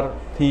কন্ট্রোলার,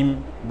 থিম,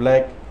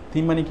 ব্ল্যাক,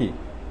 থিম মানে কি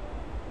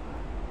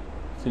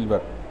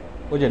সিলভার,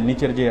 ওই যে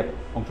নিচের যে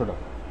অংশটা,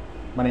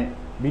 মানে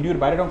ভিডিওর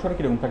বাইরের অংশটা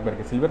কীরকম থাকবে আর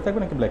কি, সিলভার থাকবে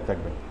নাকি ব্ল্যাক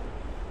থাকবে?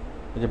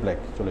 এই যে ব্ল্যাক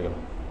চলে গেল।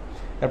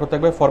 এরপর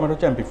থাকবে ফরম্যাট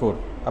হচ্ছে MP4,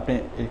 আপনি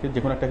একে যে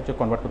কোনো একটা কিছু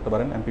কনভার্ট করতে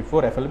পারেন,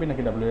 MP4, FLB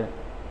নাকি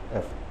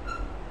WF।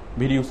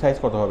 ভিডিও সাইজ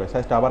কত হবে,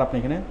 সাইজটা আবার আপনি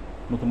এখানে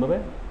নতুনভাবে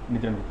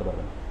নির্ধারণ করতে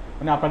পারবেন।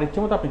 মানে আপনার ইচ্ছে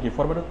মতো আপনি কি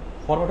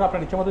ফরম্যাটও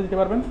আপনার ইচ্ছে মতো দিতে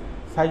পারবেন,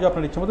 সাইজও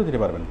আপনার ইচ্ছে মতো দিতে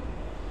পারবেন।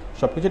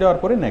 সব কিছু দেওয়ার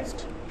পরে নেক্সট,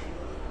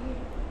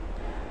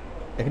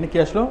 এখানে কি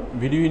আসলো,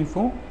 ভিডিও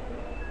ইনফো,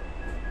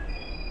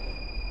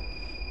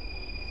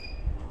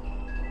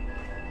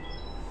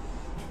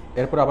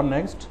 এরপর আবার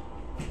নেক্সট,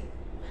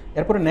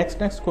 এরপরে নেক্সট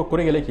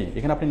করে গেলে কি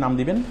এখানে আপনি নাম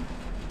দিবেন,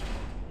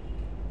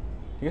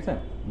 ঠিক আছে,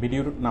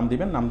 ভিডিওর নাম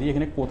দিবেন, নাম দিয়ে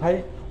এখানে কোথায়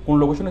কোন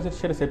লোকেশনে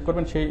সেটা সেভ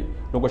করবেন সেই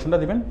লোকেশনটা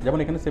দিবেন। যেমন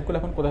এখানে সেভ করলে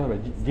এখন কোথায় হবে,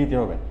 জিতে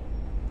হবে।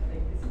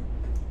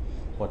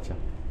 আচ্ছা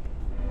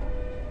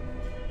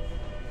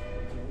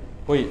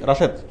ওই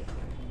রাশেদ,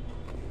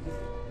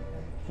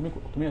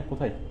 তুমি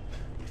কোথায়?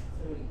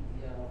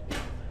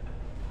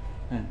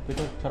 হ্যাঁ তুই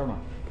তো ছাড়ো না।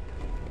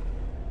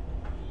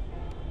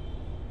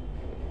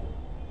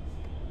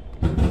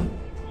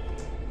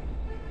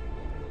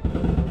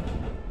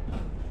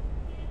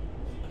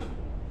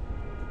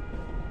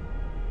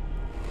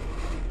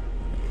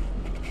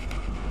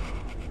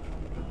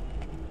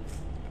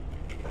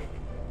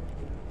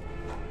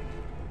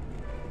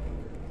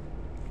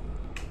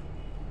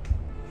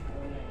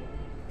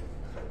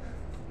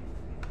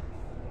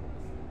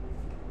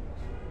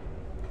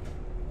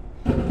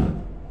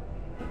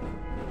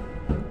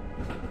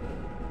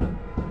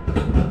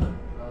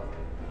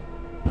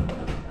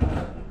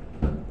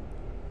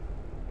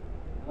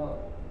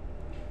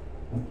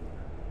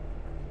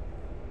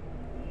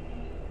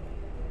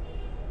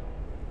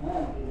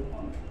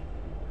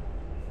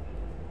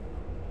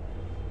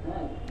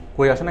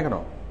 কই আসে না কেন?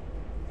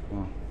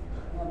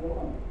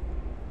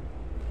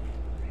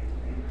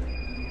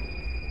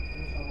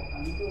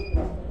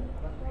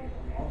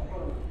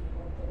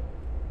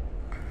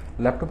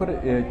 ল্যাপটপের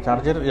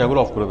চার্জের ইয়াগুলো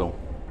অফ করে দাও,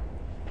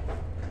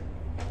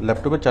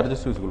 ল্যাপটপের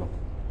চার্জের সুইচগুলো।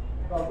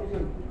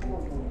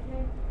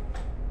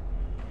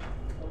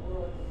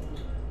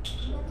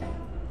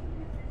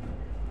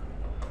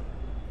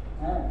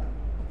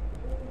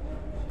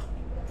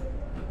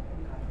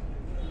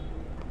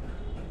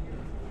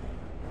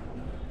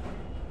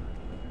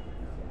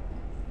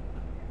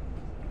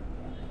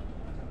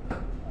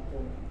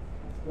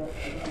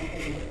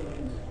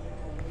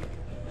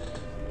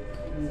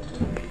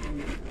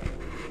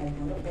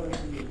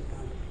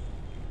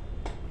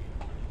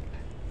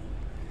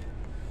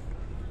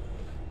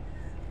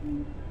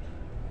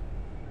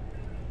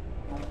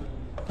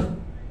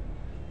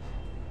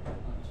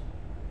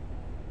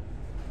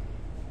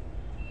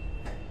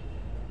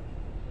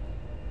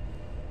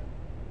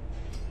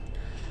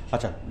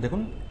 আচ্ছা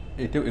দেখুন,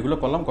 এগুলো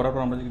করলাম, করার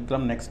পর আমরা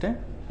গেলাম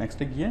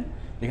নেক্সটে গিয়ে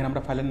এখানে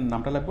আমরা ফাইলের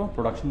নামটা লাগবো,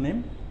 প্রোডাকশন নেম,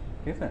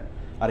 ঠিক আছে।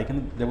 আর এখানে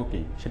দেবো কি,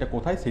 সেটা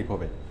কোথায় সেভ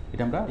হবে,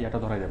 এটা আমরা ইয়াটা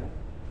ধরাই দেবো,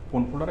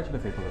 কোন ফোল্ডারে সেটা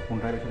সেভ হবে, কোন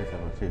ড্রাইভে সেটা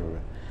সেভ হবে।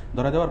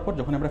 ধরা দেওয়ার পর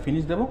যখন আমরা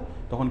ফিনিশ দেবো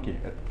তখন কি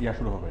ইয়া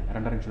শুরু হবে,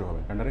 রেন্ডারিং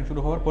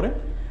শুরু হওয়ার পরে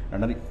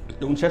রেন্ডারিং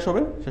যখন শেষ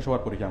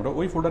হওয়ার পরে কি আমরা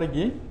ওই ফোল্ডারে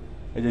গিয়ে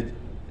এই যে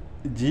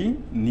জি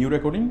নিউ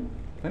রেকর্ডিং,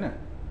 তাই না,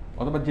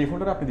 অথবা যে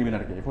ফোল্ডারে আপনি দিবেন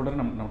আর কি, এই ফোল্ডারের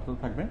নামটা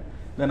থাকবে,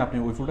 দেন আপনি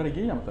ওই ফোল্ডারে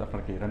গিয়ে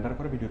আপনার কি রেন্ডার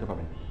করে ভিডিওতে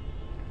পাবেন।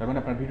 তার মানে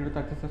আপনার ভিডিওটা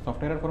থাকতেছে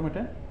সফটওয়্যারের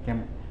ফরম্যাটে,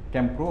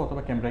 ক্যামপ্রো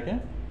অথবা ক্যামব্র্যাকে,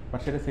 বা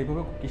সেটা সেভ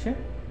হবে কিসে,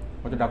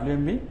 হয়তো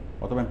WMV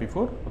অথবা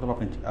MP4 অথবা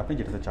আপনি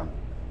যেটাতে চান।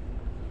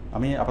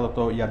 আমি আপাতত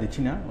ইয়া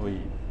দিচ্ছি না, ওই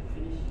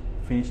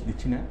ফিনিশ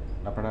দিচ্ছি না,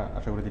 আপনারা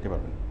আশা করে দিতে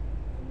পারবেন।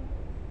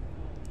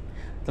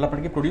 তাহলে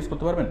আপনারা কি প্রডিউস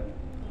করতে পারবেন?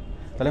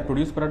 তাহলে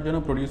প্রডিউস করার জন্য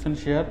প্রডিউস অ্যান্ড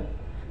শেয়ার,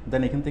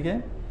 দেন এখান থেকে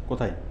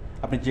কোথায়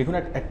আপনি যে কোনো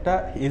একটা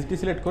HD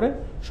সিলেক্ট করে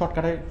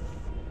শর্টকাটে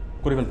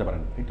করে ফেলতে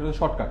পারেন, এটা হচ্ছে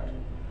শর্টকাট।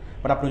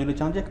 বাট আপনি যদি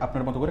চান যে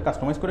আপনার মতো করে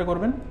কাস্টমাইজ করে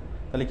করবেন,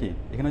 তাহলে কি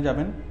এখানে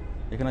যাবেন,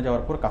 এখানে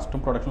যাওয়ার পর কাস্টম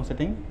প্রোডাকশন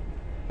সেটিং,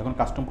 এখন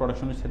কাস্টম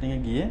প্রোডাকশন সেটিংয়ে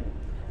গিয়ে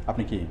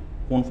আপনি কি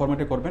কোন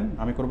ফরম্যাটে করবেন,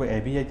 আমি করব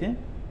AVI-তে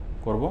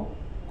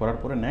করার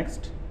পরে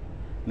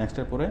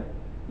নেক্সটের পরে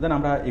দেন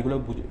আমরা এগুলো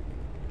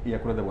ইয়ে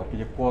করে দেবো আর কি,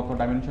 যে কত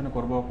ডাইমেনশনে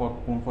করবো,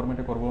 কোন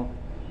ফরম্যাটে করবো,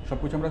 সব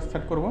কিছু আমরা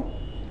সেট করবো,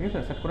 ঠিক আছে।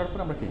 সেট করার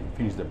পরে আমরা কি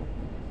ফিনিশ দেবো।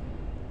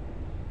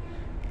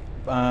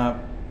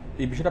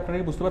 এই বিষয়টা আপনারা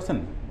কি বুঝতে পারছেন,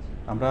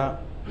 আমরা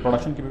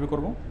প্রোডাকশন কীভাবে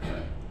করবো?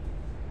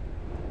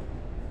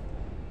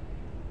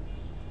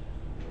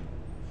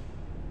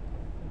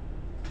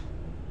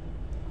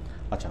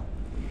 আচ্ছা,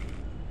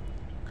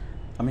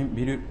 আমি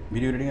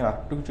ভিডিও এডিটিংয়ের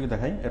আরেকটু কিছু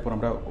দেখাই, এরপর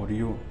আমরা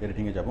অডিও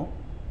এডিটিংয়ে যাব।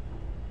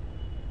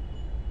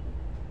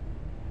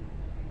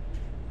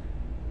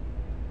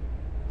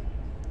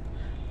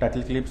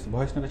 টাইটেল ক্লিপস,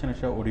 ভয়েস নারেশন,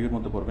 এটা অডিওর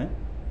মধ্যে পড়বে।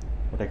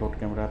 Record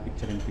camera,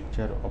 picture in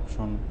picture,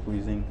 option,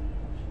 cuisine,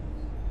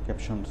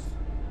 captions,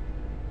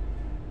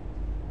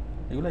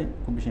 এগুলোই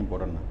খুব বেশি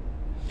ইম্পর্টেন্ট না।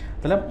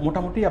 তাহলে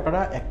মোটামুটি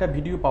আপনারা একটা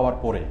ভিডিও পাওয়ার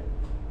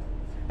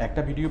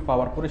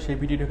পরে সেই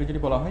ভিডিওটাকে যদি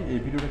বলা হয় এই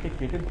ভিডিওটাকে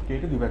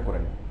কেটে দুভাগ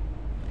করেন।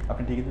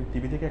 আপনি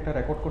টিভি থেকে একটা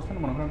রেকর্ড করছেন,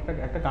 মনে করেন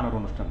একটা গানের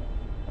অনুষ্ঠান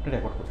আপনি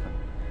রেকর্ড করছেন,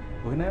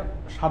 ওখানে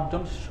 7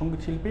 জন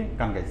সঙ্গীত শিল্পী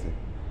গান গাইছে,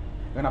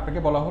 এখন আপনাকে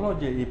বলা হলো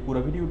যে এই পুরো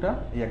ভিডিওটা,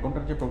 এই 1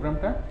 ঘন্টার যে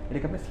প্রোগ্রামটা,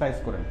 এটাকে আপনি স্লাইস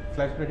করেন,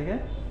 স্লাইস করে এটাকে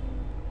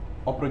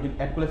অপ্রয়োজন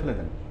অ্যাড করে ফেলে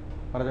দেন,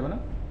 পারা যাবে না?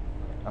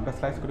 আমরা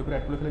স্লাইস করে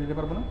অ্যাড করে ফেলে দিতে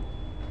পারবো না?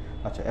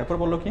 আচ্ছা, এরপর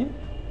বললো কি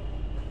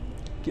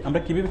আমরা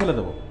কীভাবে ফেলে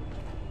দেবো?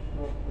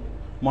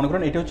 মনে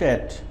করেন এটা হচ্ছে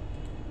অ্যাড,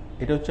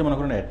 এটা হচ্ছে মনে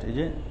করেন অ্যাড, এই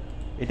যে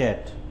এটা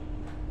অ্যাড,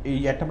 এই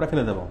অ্যাডটা আমরা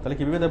ফেলে দেবো। তাহলে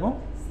কীভাবে দেবো?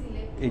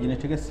 এই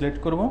জিনিসটাকে সিলেক্ট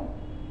করবো,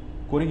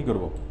 করে কী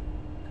করবো?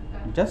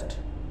 জাস্ট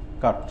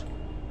কাট,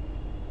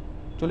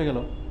 চলে গেল।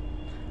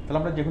 তাহলে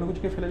আমরা যে কোনো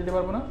কিছুকে ফেলে দিতে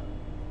পারবো না?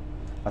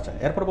 আচ্ছা,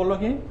 এরপর বললো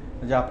কি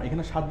যে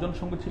এখানে 7 জন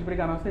সঙ্গীত শিল্পীর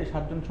গান আছে, এই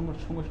 7 জন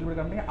সঙ্গীত শিল্পীর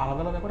গানটাকে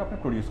আলাদা আলাদা করে আপনি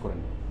প্রডিউস করেন,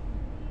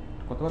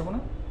 করতে পারবো না?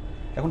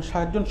 এখন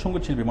 7 জন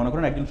সঙ্গীত শিল্পী, মনে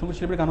করেন একজন সঙ্গীত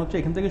শিল্পীর গান হচ্ছে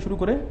এখান থেকে শুরু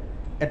করে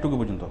এটুকু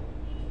পর্যন্ত,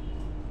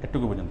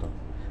 এটুকু পর্যন্ত।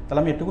 তাহলে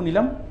আমি এটুকু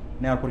নিলাম,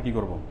 নেওয়ার পর কী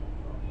করবো?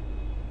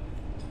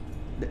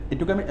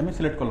 এটুকু আমি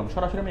সিলেক্ট করলাম,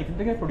 সরাসরি আমি এখান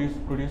থেকে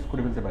প্রডিউস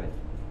করে ফেলতে পারি,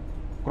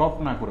 ক্রপ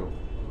না করেও।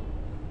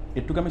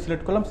 এটুকু আমি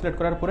সিলেক্ট করলাম, সিলেক্ট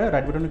করার পরে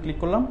রাইট বাটনে ক্লিক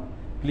করলাম,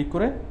 ক্লিক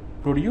করে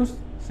প্রডিউস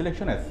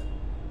সিলেকশন অ্যাজ।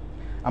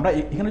 আমরা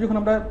এখানে যখন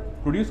আমরা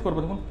প্রডিউস করবো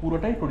তখন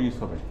পুরোটাই প্রডিউস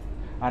হবে।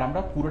 আর আমরা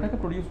পুরোটাকে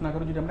প্রডিউস না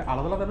করে যদি আমরা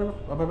আলাদা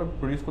আলাদাভাবে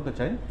প্রডিউস করতে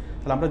চাই,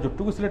 তাহলে আমরা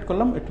যতটুকু সিলেক্ট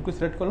করলাম এটুকু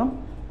সিলেক্ট করলাম,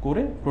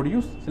 করে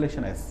প্রডিউস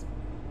সিলেকশন অ্যাজ।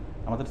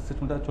 আমাদের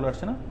সিস্টেমটা চলে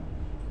আসছে না?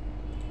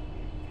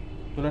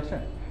 চলে আসছে?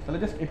 তাহলে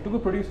জাস্ট একটুকু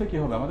প্রডিউস হয়ে কী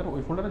হবে? আমাদের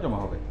ওই ফোল্ডারে জমা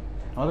হবে,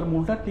 আমাদের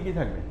মূলটা ঠিকই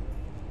থাকবে।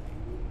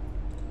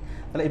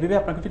 তাহলে এইভাবে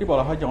আপনাকে যদি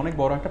বলা হয় যে অনেক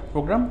বড় একটা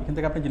প্রোগ্রাম, এখান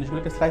থেকে আপনি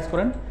জিনিসগুলোকে স্লাইস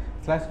করেন,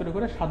 স্লাইস করে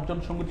করে 7 জন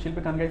সঙ্গীত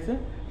শিল্পী গান গাইছে,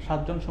 7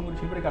 জন সঙ্গীত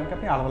শিল্পীর গানকে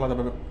আপনি আলাদা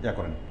আলাদাভাবে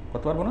করেন,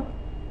 করতে পারবো না?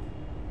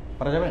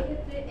 পারা যাবে?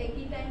 এক্ষেত্রে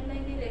একই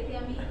টাইমলাইনে রেখে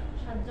আমি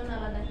 7 জন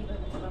আলাদা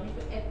কিভাবে করব? আমি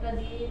তো একটা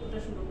দিয়ে ওটা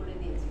শুরু করে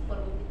দিয়েছি,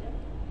 পরবর্তীটা।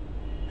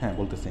 হ্যাঁ,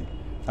 বলতেছি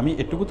আমি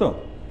এটুকু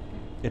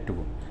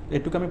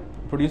এটুকু আমি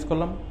প্রডিউস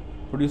করলাম,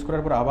 প্রডিউস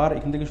করার পর আবার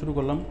এখান থেকে শুরু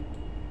করলাম,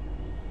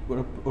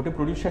 ওটা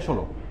প্রডিউস শেষ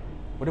হলো,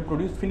 ওটা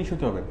প্রডিউস ফিনিশ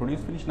হতে হবে।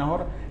 প্রডিউস ফিনিশ না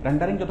হওয়ার,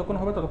 রেন্ডারিং যতক্ষণ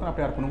হবে ততক্ষণ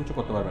আপনি আর কোনো কিছু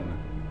করতে পারবেন না,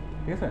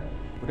 ঠিক আছে?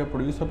 ওটা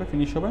প্রডিউস হবে,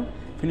 ফিনিশ হবে,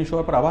 ফিনিশ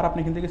হওয়ার পর আবার আপনি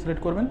এখান থেকে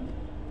সিলেক্ট করবেন,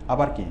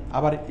 আবার কি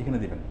আবার এখানে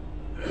দেবেন,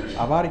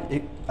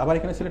 আবার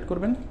এখানে সিলেক্ট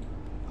করবেন,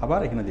 আবার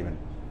এখানে দেবেন,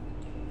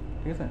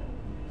 ঠিক আছে?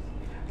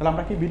 তাহলে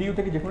আমরা কি ভিডিও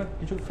থেকে যে কোনো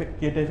কিছু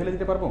কেটে ফেলে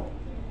দিতে পারবো?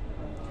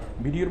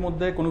 ভিডিওর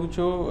মধ্যে কোনো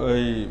কিছু,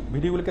 ওই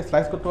ভিডিওগুলোকে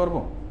স্লাইস করতে পারবো,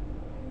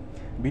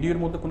 ভিডিওর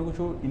মধ্যে কোনো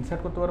কিছু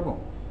ইনসার্ট করতে পারবো।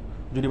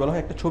 যদি বলা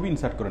হয় একটা ছবি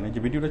ইনসার্ট করেন, এই যে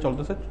ভিডিওটা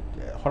চলতেছে,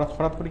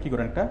 হঠাৎ করে কী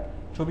করেন, একটা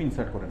ছবি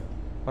ইনসার্ট করেন,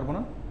 পারবো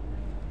না?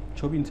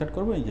 ছবি ইনসার্ট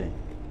করবো, এই যে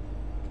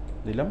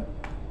দিলাম,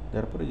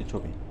 দেওয়ার পরে এই যে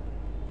ছবি,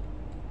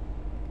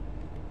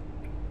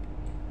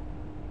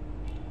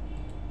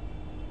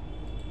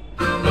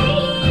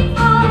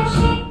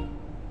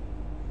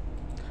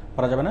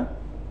 পারা যাবে না?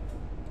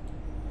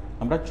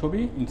 আমরা ছবি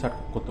ইনসার্ট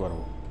করতে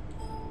পারবো।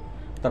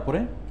 তারপরে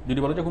যদি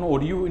বলো যে কোনো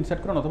অডিও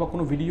ইনসার্ট করেন অথবা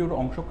কোনো ভিডিওর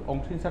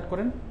অংশ ইনসার্ট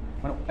করেন,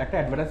 মানে একটা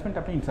অ্যাডভার্টাইজমেন্ট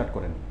আপনি ইনসার্ট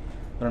করেন।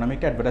 কারণ আমি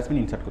একটা অ্যাডভার্টাইজমেন্ট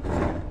ইনসার্ট করতেছি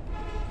এখানে,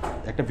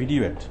 একটা ভিডিও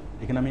অ্যাড,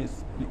 এখানে আমি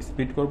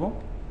স্প্লিট করব।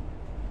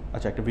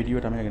 আচ্ছা, একটা ভিডিও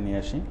অ্যাড আমি আগে নিয়ে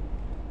আসি।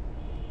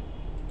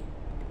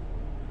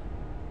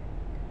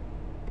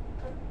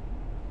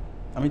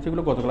 আমি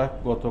যেগুলো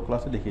গত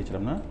ক্লাসে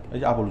দেখিয়েছিলাম না, এই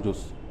যে আবুল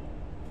জুস,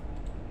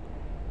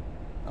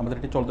 আমাদের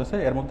এটি চলতেছে,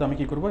 এর মধ্যে আমি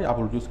কী করবো, এই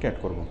আবুল জুসকে অ্যাড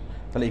করবো।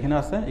 তাহলে এখানে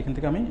আসে, এখান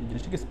থেকে আমি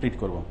জিনিসটাকে স্প্লিট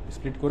করব,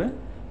 স্প্লিট করে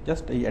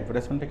জাস্ট এই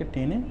অ্যাডভার্টাইজমেন্টটাকে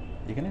টেনে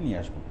এখানে নিয়ে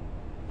আসবো।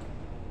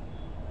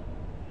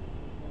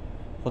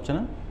 হচ্ছে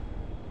না?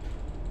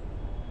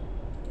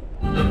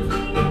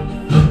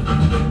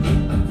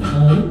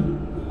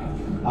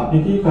 আপনি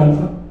কি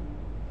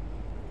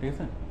ঠিক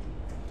আছে?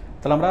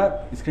 তাহলে আমরা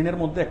স্ক্রিনের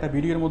মধ্যে একটা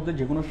ভিডিওর মধ্যে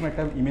যে কোনো সময়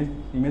একটা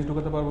ইমেজ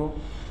ঢুকাতে পারবো,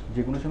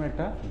 যে কোনো সময়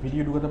একটা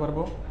ভিডিও ঢুকাতে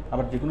পারবো,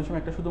 আবার যে কোনো সময়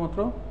একটা শুধুমাত্র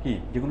কি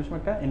যে কোনো সময়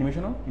একটা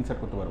অ্যানিমেশনও ইনসার্ট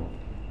করতে পারবো।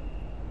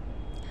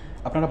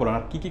 আপনারা বলেন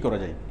আর কী করা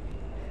যায়?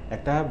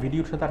 একটা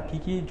ভিডিওর সাথে আর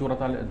কী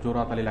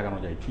জোড়াতালি লাগানো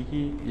যায়, কী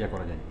ইয়ে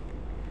করা যায়?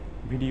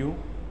 ভিডিও,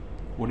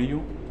 অডিও,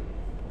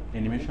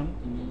 অ্যানিমেশন,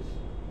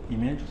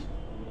 ইমেজ,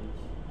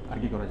 আর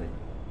কি করা যায়?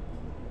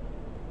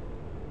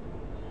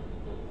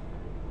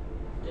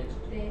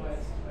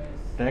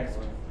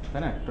 টেক্সট,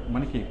 তাই না?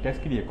 মানে কি টেক্সট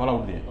কি দিয়ে, কল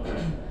আউট দিয়ে,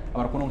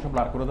 আবার কোনো অংশ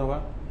ব্লার করে দেওয়া।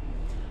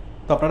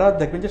 তো আপনারা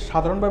দেখবেন যে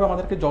সাধারণভাবে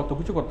আমাদেরকে যত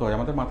কিছু করতে হয়,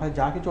 আমাদের মাথায়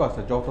যা কিছু আছে,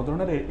 যত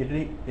ধরনের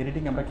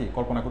এডিটিং আমরা কি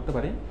কল্পনা করতে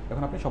পারি,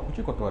 এখন আপনি সব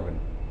কিছুই করতে পারবেন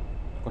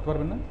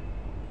না?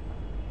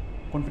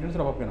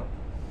 কনফিডেন্সের অভাব কেন?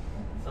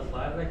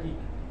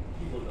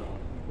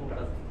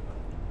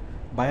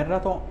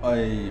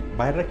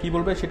 বাইরেরা কি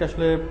বলবে সেটা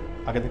আসলে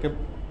আগে থেকে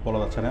বলা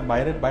যাচ্ছে না।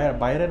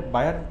 বাইরের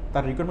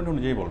তার রিকোয়ারমেন্ট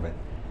অনুযায়ী বলবে।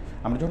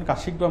 আমরা যখন কাজ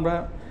শিখবো, আমরা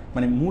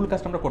মানে মূল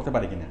কাজটা আমরা করতে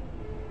পারি কিনা,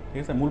 ঠিক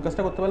আছে? মূল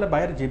কাজটা করতে পারলে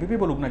বাইরে যেভাবেই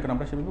বলুক না কেন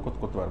আমরা সেভাবে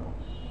করতে পারবো।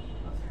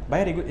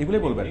 বাইরে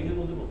এগুলোই বলবে,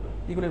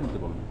 এগুলোর মধ্যে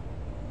বলবে।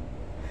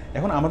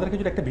 এখন আমাদেরকে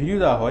যদি একটা ভিডিও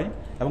দেওয়া হয়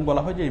এবং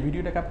বলা হয় যে এই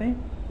ভিডিওটাকে আপনি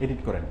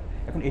এডিট করেন,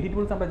 এখন এডিট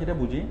বলতে আমরা যেটা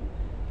বুঝি,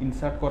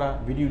 ইনসার্ট করা,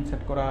 ভিডিও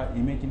ইনসার্ট করা,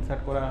 ইমেজ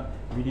ইনসার্ট করা,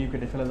 ভিডিও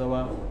কেটে ফেলে দেওয়া,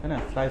 তাই না,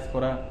 স্লাইস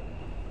করা,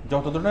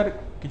 যত ধরনের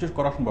কিছু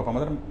করা সম্ভব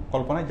আমাদের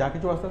কল্পনায় যা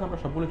কিছু আসতে আমরা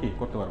সবগুলো কি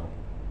করতে পারবো।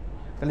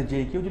 তাহলে যে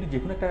কেউ যদি যে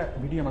কোনো একটা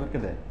ভিডিও আমাদেরকে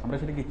দেয়, আমরা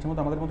সেটাকে ইচ্ছে মতো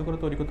আমাদের মতো করে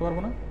তৈরি করতে পারবো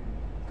না,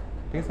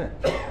 ঠিক আছে?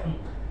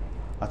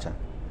 আচ্ছা,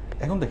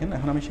 এখন দেখেন,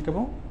 এখন আমি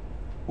শেখাবো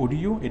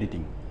অডিও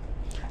এডিটিং।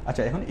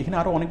 আচ্ছা, এখন এখানে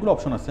আরও অনেকগুলো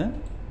অপশন আছে।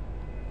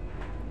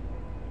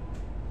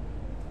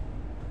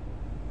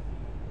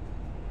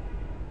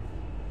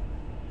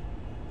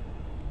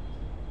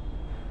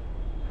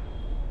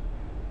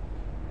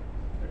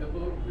 এটা তো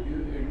ভিডিও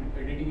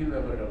এডিটিং এর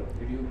ব্যাপারটা,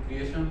 ভিডিও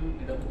ক্রিয়েশন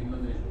এটা তো ভিন্ন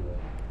জিনিস হবে।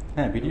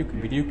 হ্যাঁ,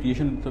 ভিডিও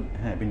ক্রিয়েশন তো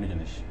হ্যাঁ ভিন্ন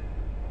জিনিস।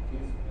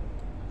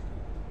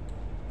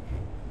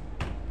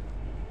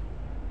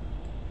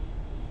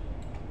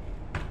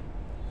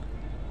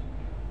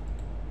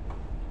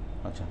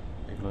 আচ্ছা,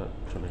 এগুলো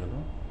চলে গেল।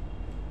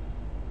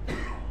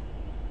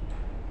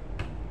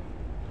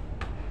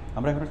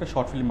 আমরা এখন একটা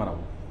শর্ট ফিল্ম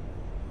বানাবো।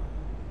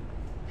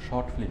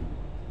 শর্ট ফিল্ম,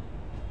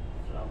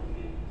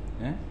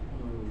 হ্যাঁ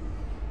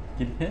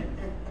কি দিয়ে?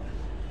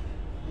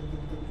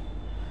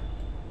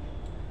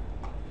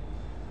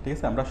 ঠিক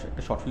আছে, আমরা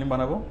একটা শর্ট ফিল্ম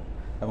বানাবো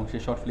এবং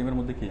সেই শর্ট ফিল্মের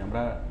মধ্যে কি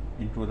আমরা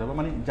ইন্ট্রো দেবো,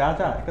 মানে যা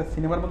যা একটা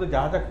সিনেমার মধ্যে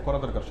যা যা করা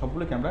দরকার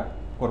সবগুলোকে আমরা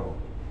করবো।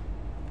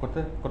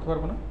 করতে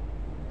পারবো না?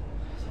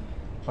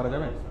 পারা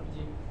যাবে?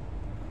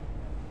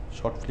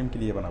 শর্ট ফিল্ম কি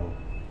দিয়ে বানাবো?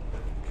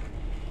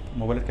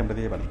 মোবাইলের ক্যামেরা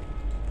দিয়ে বানাই।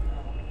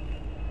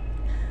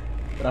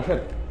 রাফেল,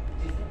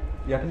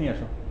 ইয়াটা নিয়ে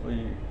আসো, ওই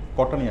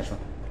কটটা নিয়ে আসো।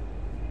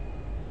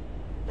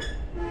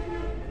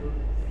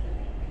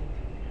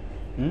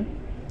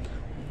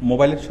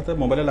 মোবাইলের সাথে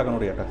মোবাইলে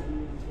লাগানোর ইয়াটা।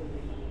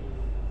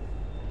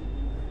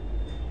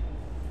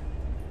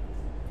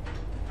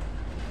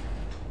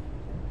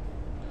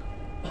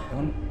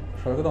 এখন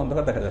সবাইকে তো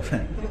অন্ধকার দেখা যাবে।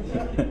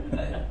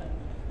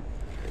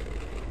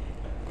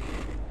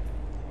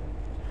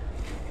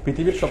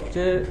 পৃথিবীর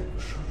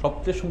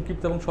সবচেয়ে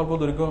সংক্ষিপ্ত এবং স্বল্প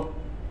দৈর্ঘ্য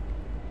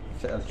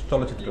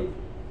চলচ্চিত্র।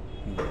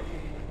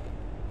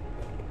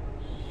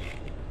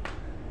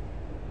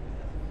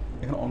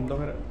 এখন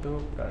অন্ধকার তো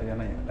ইয়া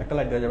নাই, একটা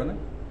লাইট দেওয়া যাবে না?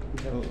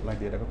 লাইট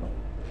দিয়ে রাখো তো।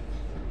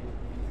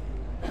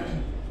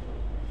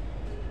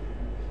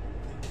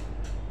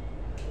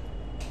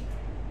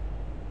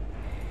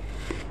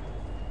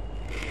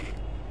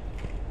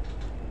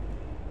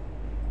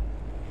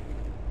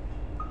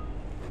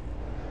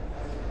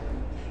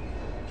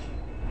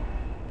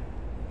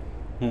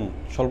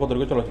 স্বল্প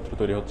দৈর্ঘ্য চলচ্চিত্র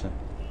তৈরি হচ্ছে।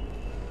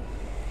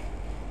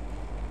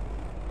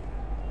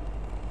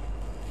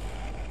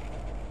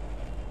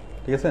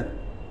 ঠিক আছে,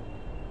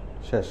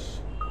 শেষ।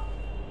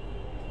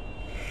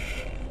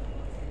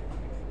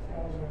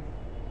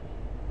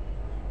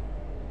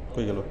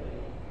 কই গেল?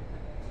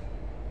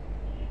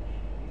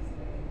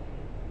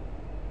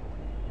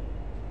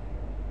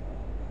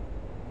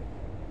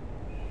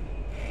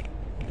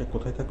 এটা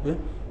কোথায় থাকবে?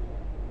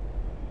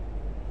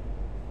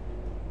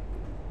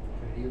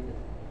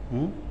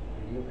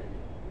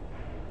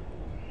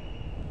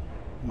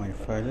 My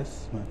files,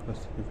 my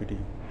first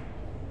video.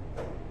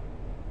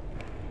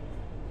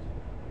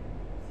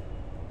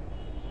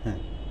 হ্যাঁ,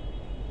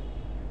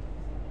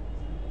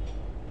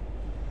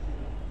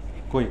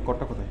 কই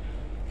কটা কোথায়?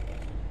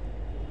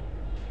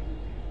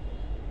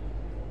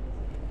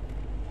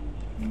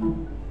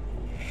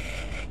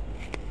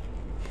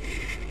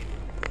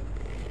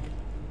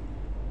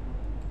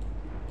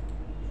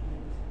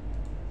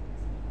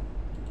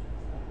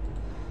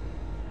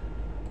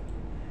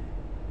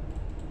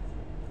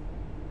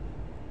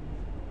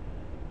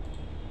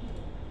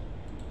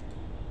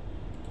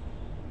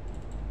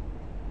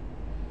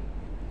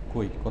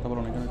 কই কথা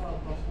বলো না এখানে?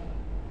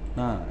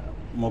 না,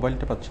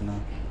 মোবাইলটা পাচ্ছি না।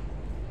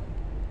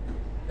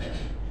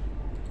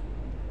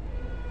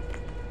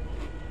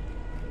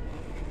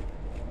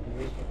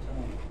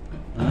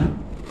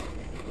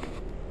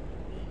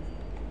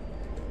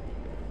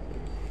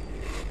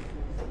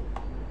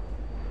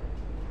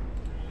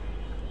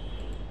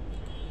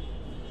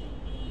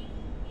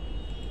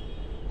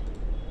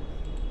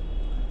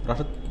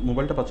 রাশেদ,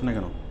 মোবাইলটা পাচ্ছি না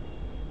কেন?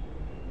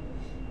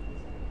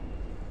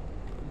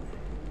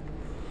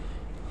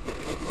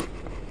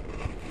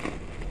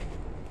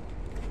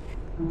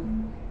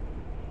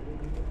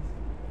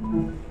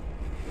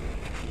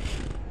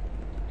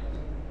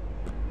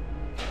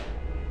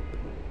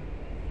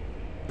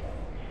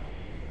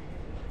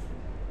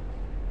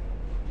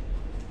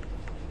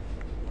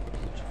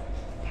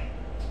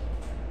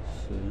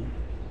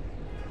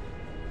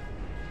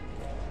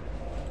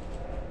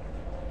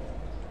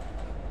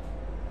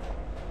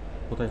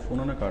 কোথায়,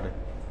 ফোনে না কার্ডে?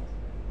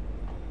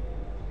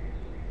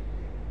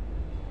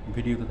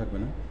 ভিডিওতে থাকবে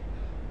না?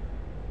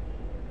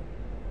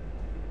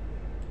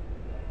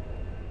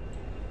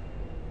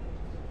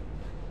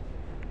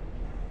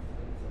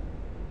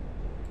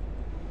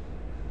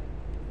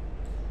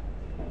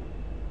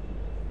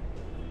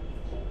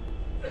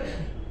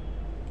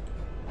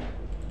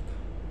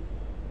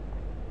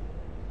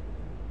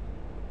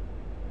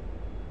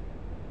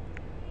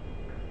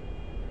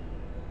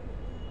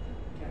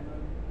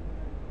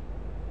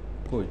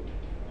 কই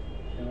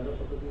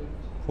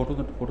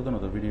ফটোতে না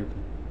তো, ভিডিওতে।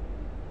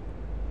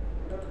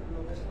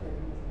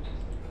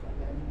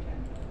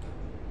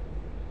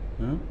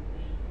 হুম,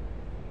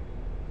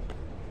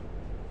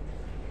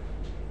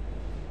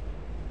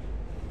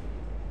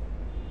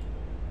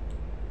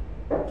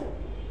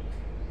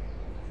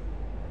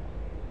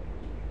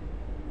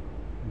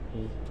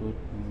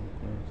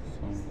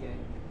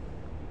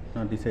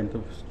 না ডিজাইন তো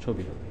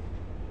ছবি,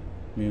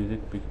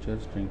 মিউজিক,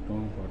 পিকচার্স,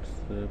 রিংটোন,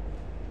 হোয়াটসঅ্যাপ।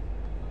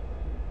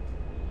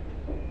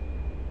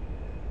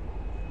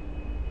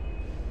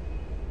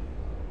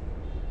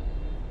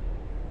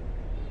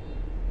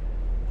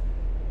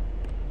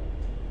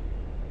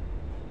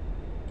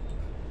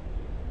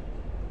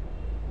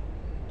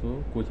 তো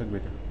কই থাকবে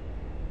এটা?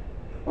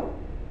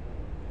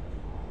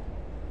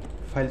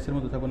 ফাইলসের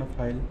মধ্যে থাকবে না?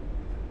 ফাইল,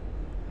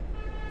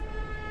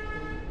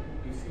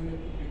 ডিসিএ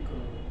ক্লিক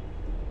করো।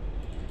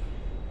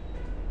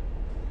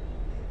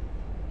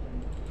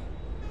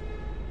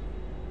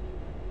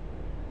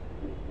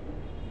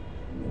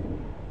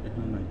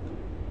 এখানে নাই তো।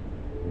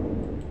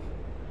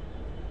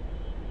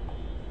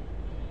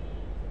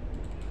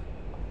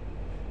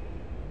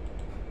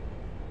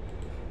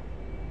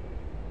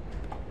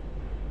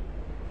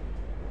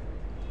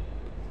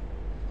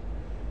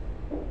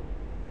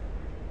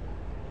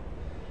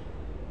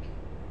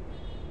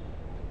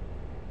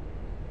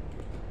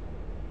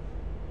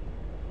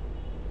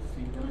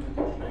 সিঙ্গেল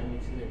লাইন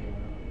লিখে দেখে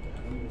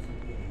এখন বুঝতে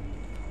পারি।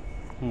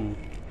 হুম,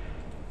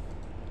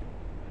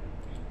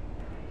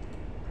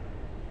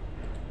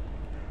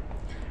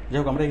 যাই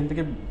হোক আমরা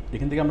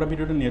এখান থেকে আমরা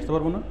ভিডিওটা নিয়ে আসতে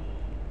পারবো না?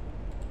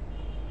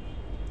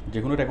 যে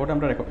কোনো রেকর্ডে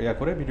আমরা ইয়া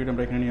করে ভিডিওটা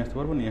আমরা এখানে নিয়ে আসতে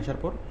পারবো, নিয়ে আসার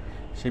পর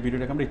সেই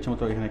ভিডিওটাকে আমরা ইচ্ছে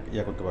মতো এখানে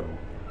ইয়া করতে পারবো।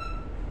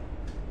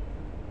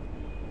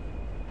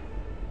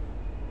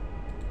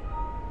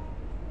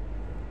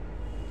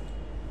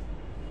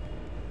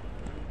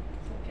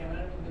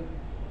 ক্যামেরার মধ্যে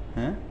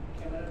হ্যাঁ,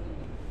 ক্যামেরার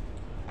মধ্যে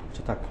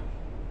আচ্ছা থাক।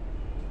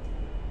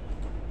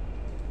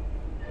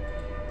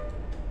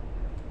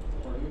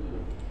 অডিও তো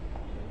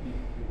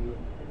এগুলো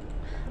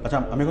আচ্ছা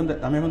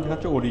আমি এখন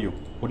দেখাচ্ছি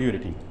অডিও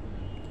এডিটিং।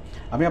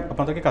 আমি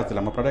আপনাদেরকে কাজ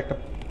দিলাম, আপনারা একটা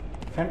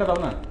ফ্যানটা দাও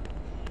না,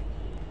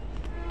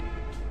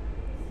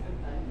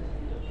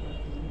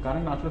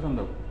 কারেন্ট না আসলে ফ্যান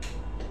দাও।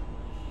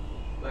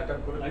 লাইট আপ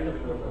করে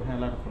হ্যাঁ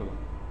লাইট অফ করে দাও।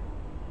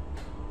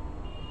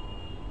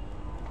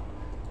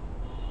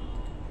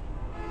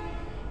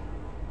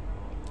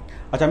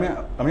 আচ্ছা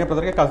আমি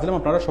আপনাদেরকে কাজ দিলাম,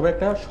 আপনারা সবাই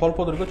একটা স্বল্প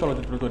দৈর্ঘ্য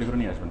চলচ্চিত্র তৈরি করে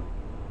নিয়ে আসবেন।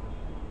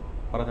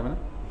 পারা যাবে না?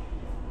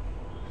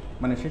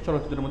 মানে সেই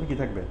চলচ্চিত্রের মধ্যে কী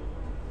থাকবে?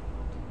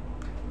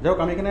 যাই হোক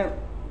আমি এখানে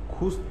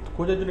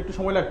খোঁজার জন্য একটু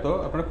সময় লাগতো,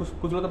 আপনারা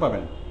খুঁজলে তো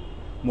পাবেন।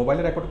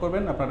 মোবাইলে রেকর্ড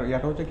করবেন, আপনার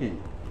ইয়াটা হচ্ছে কি,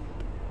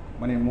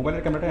 মানে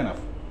মোবাইলের ক্যামেরাটা এনাফ।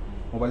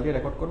 মোবাইল দিয়ে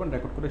রেকর্ড করবেন,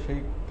 রেকর্ড করে সেই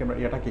ক্যামেরা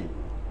ইয়াটা কি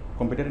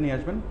কম্পিউটারে নিয়ে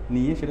আসবেন,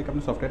 নিয়ে সেটাকে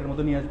আপনি সফটওয়্যারের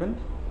মধ্যে নিয়ে আসবেন,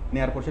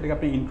 নেওয়ার পর সেটাকে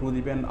আপনি ইন্ট্রো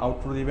দিবেন,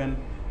 আউট্রো দিবেন,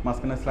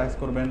 মাঝখানে স্লাইস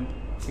করবেন,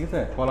 ঠিক আছে,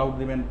 কল আউট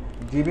দিবেন,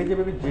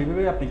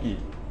 যেভাবে আপনি কি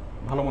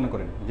ভালো মনে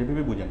করেন,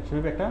 যেভাবে বুঝেন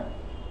সেভাবে একটা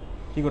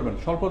কী করবেন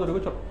স্বল্প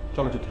দৈর্ঘ্য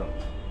চলচ্চিত্র।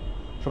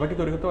 সবাই কি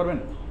তৈরি করতে পারবেন?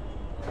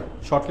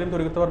 শর্ট ফিল্ম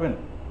তৈরি করতে পারবেন?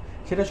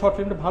 সেটা শর্ট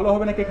ফিল্মটা ভালো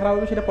হবে নাকি খারাপ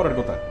হবে সেটা পরের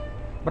কথা,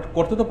 বাট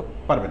করতে তো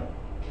পারবেন।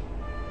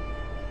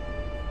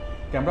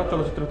 ক্যামেরা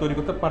চলচ্চিত্র তৈরি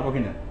করতে পারবো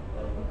কি না?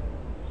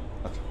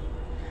 আচ্ছা,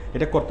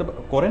 এটা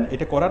করেন,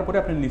 এটা করার পরে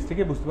আপনি নিজ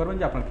থেকে বুঝতে পারবেন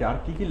যে আপনার কি আর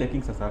কী কী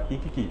লেকিংস আছে, আর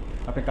কী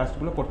আপনি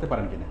কাজগুলো করতে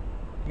পারেন কিনা।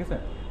 ঠিক আছে,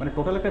 মানে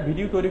টোটাল একটা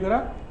ভিডিও তৈরি করা,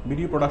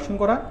 ভিডিও প্রোডাকশন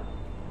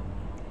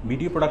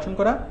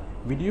করা,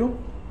 ভিডিও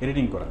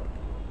এডিটিং করা।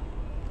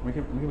 আমি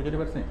কি বুঝতে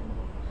পারছি?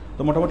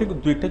 তো মোটামুটি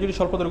দু একটা যদি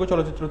স্বল্প দৈর্ঘ্য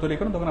চলচ্চিত্র তৈরি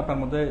করেন তখন আপনার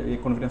মধ্যে এই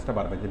কনফিডেন্সটা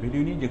বাড়বে যে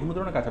ভিডিও নিয়ে যে কোনো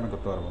ধরনের কাজ আমি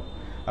করতে পারবো,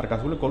 আর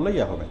কাজগুলো করলেই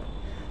ইয়া হবে।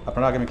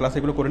 আপনারা আগামী ক্লাসে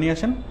এগুলো করে নিয়ে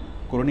আসেন,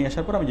 করে নিয়ে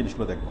আসার পর আমি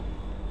জিনিসগুলো দেখব।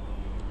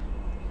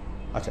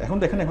 আচ্ছা এখন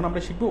দেখেন, এখন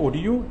আমরা শিখবো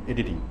অডিও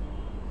এডিটিং।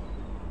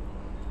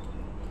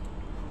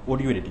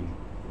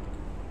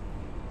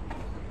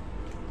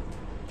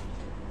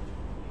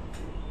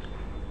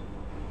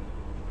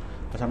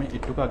 আচ্ছা আমি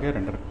একটু আগে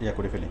রেন্ডার ইয়া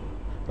করে ফেলি।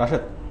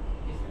 রাশেদ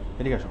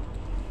এদিকে আসো,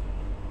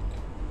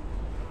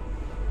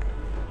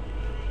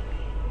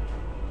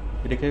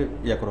 এটাকে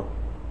ইয়া করো,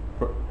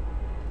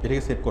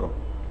 এটাকে সেভ করো।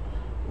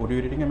 অডিও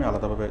এডিটিং আমি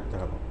আলাদাভাবে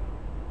দেখাবো।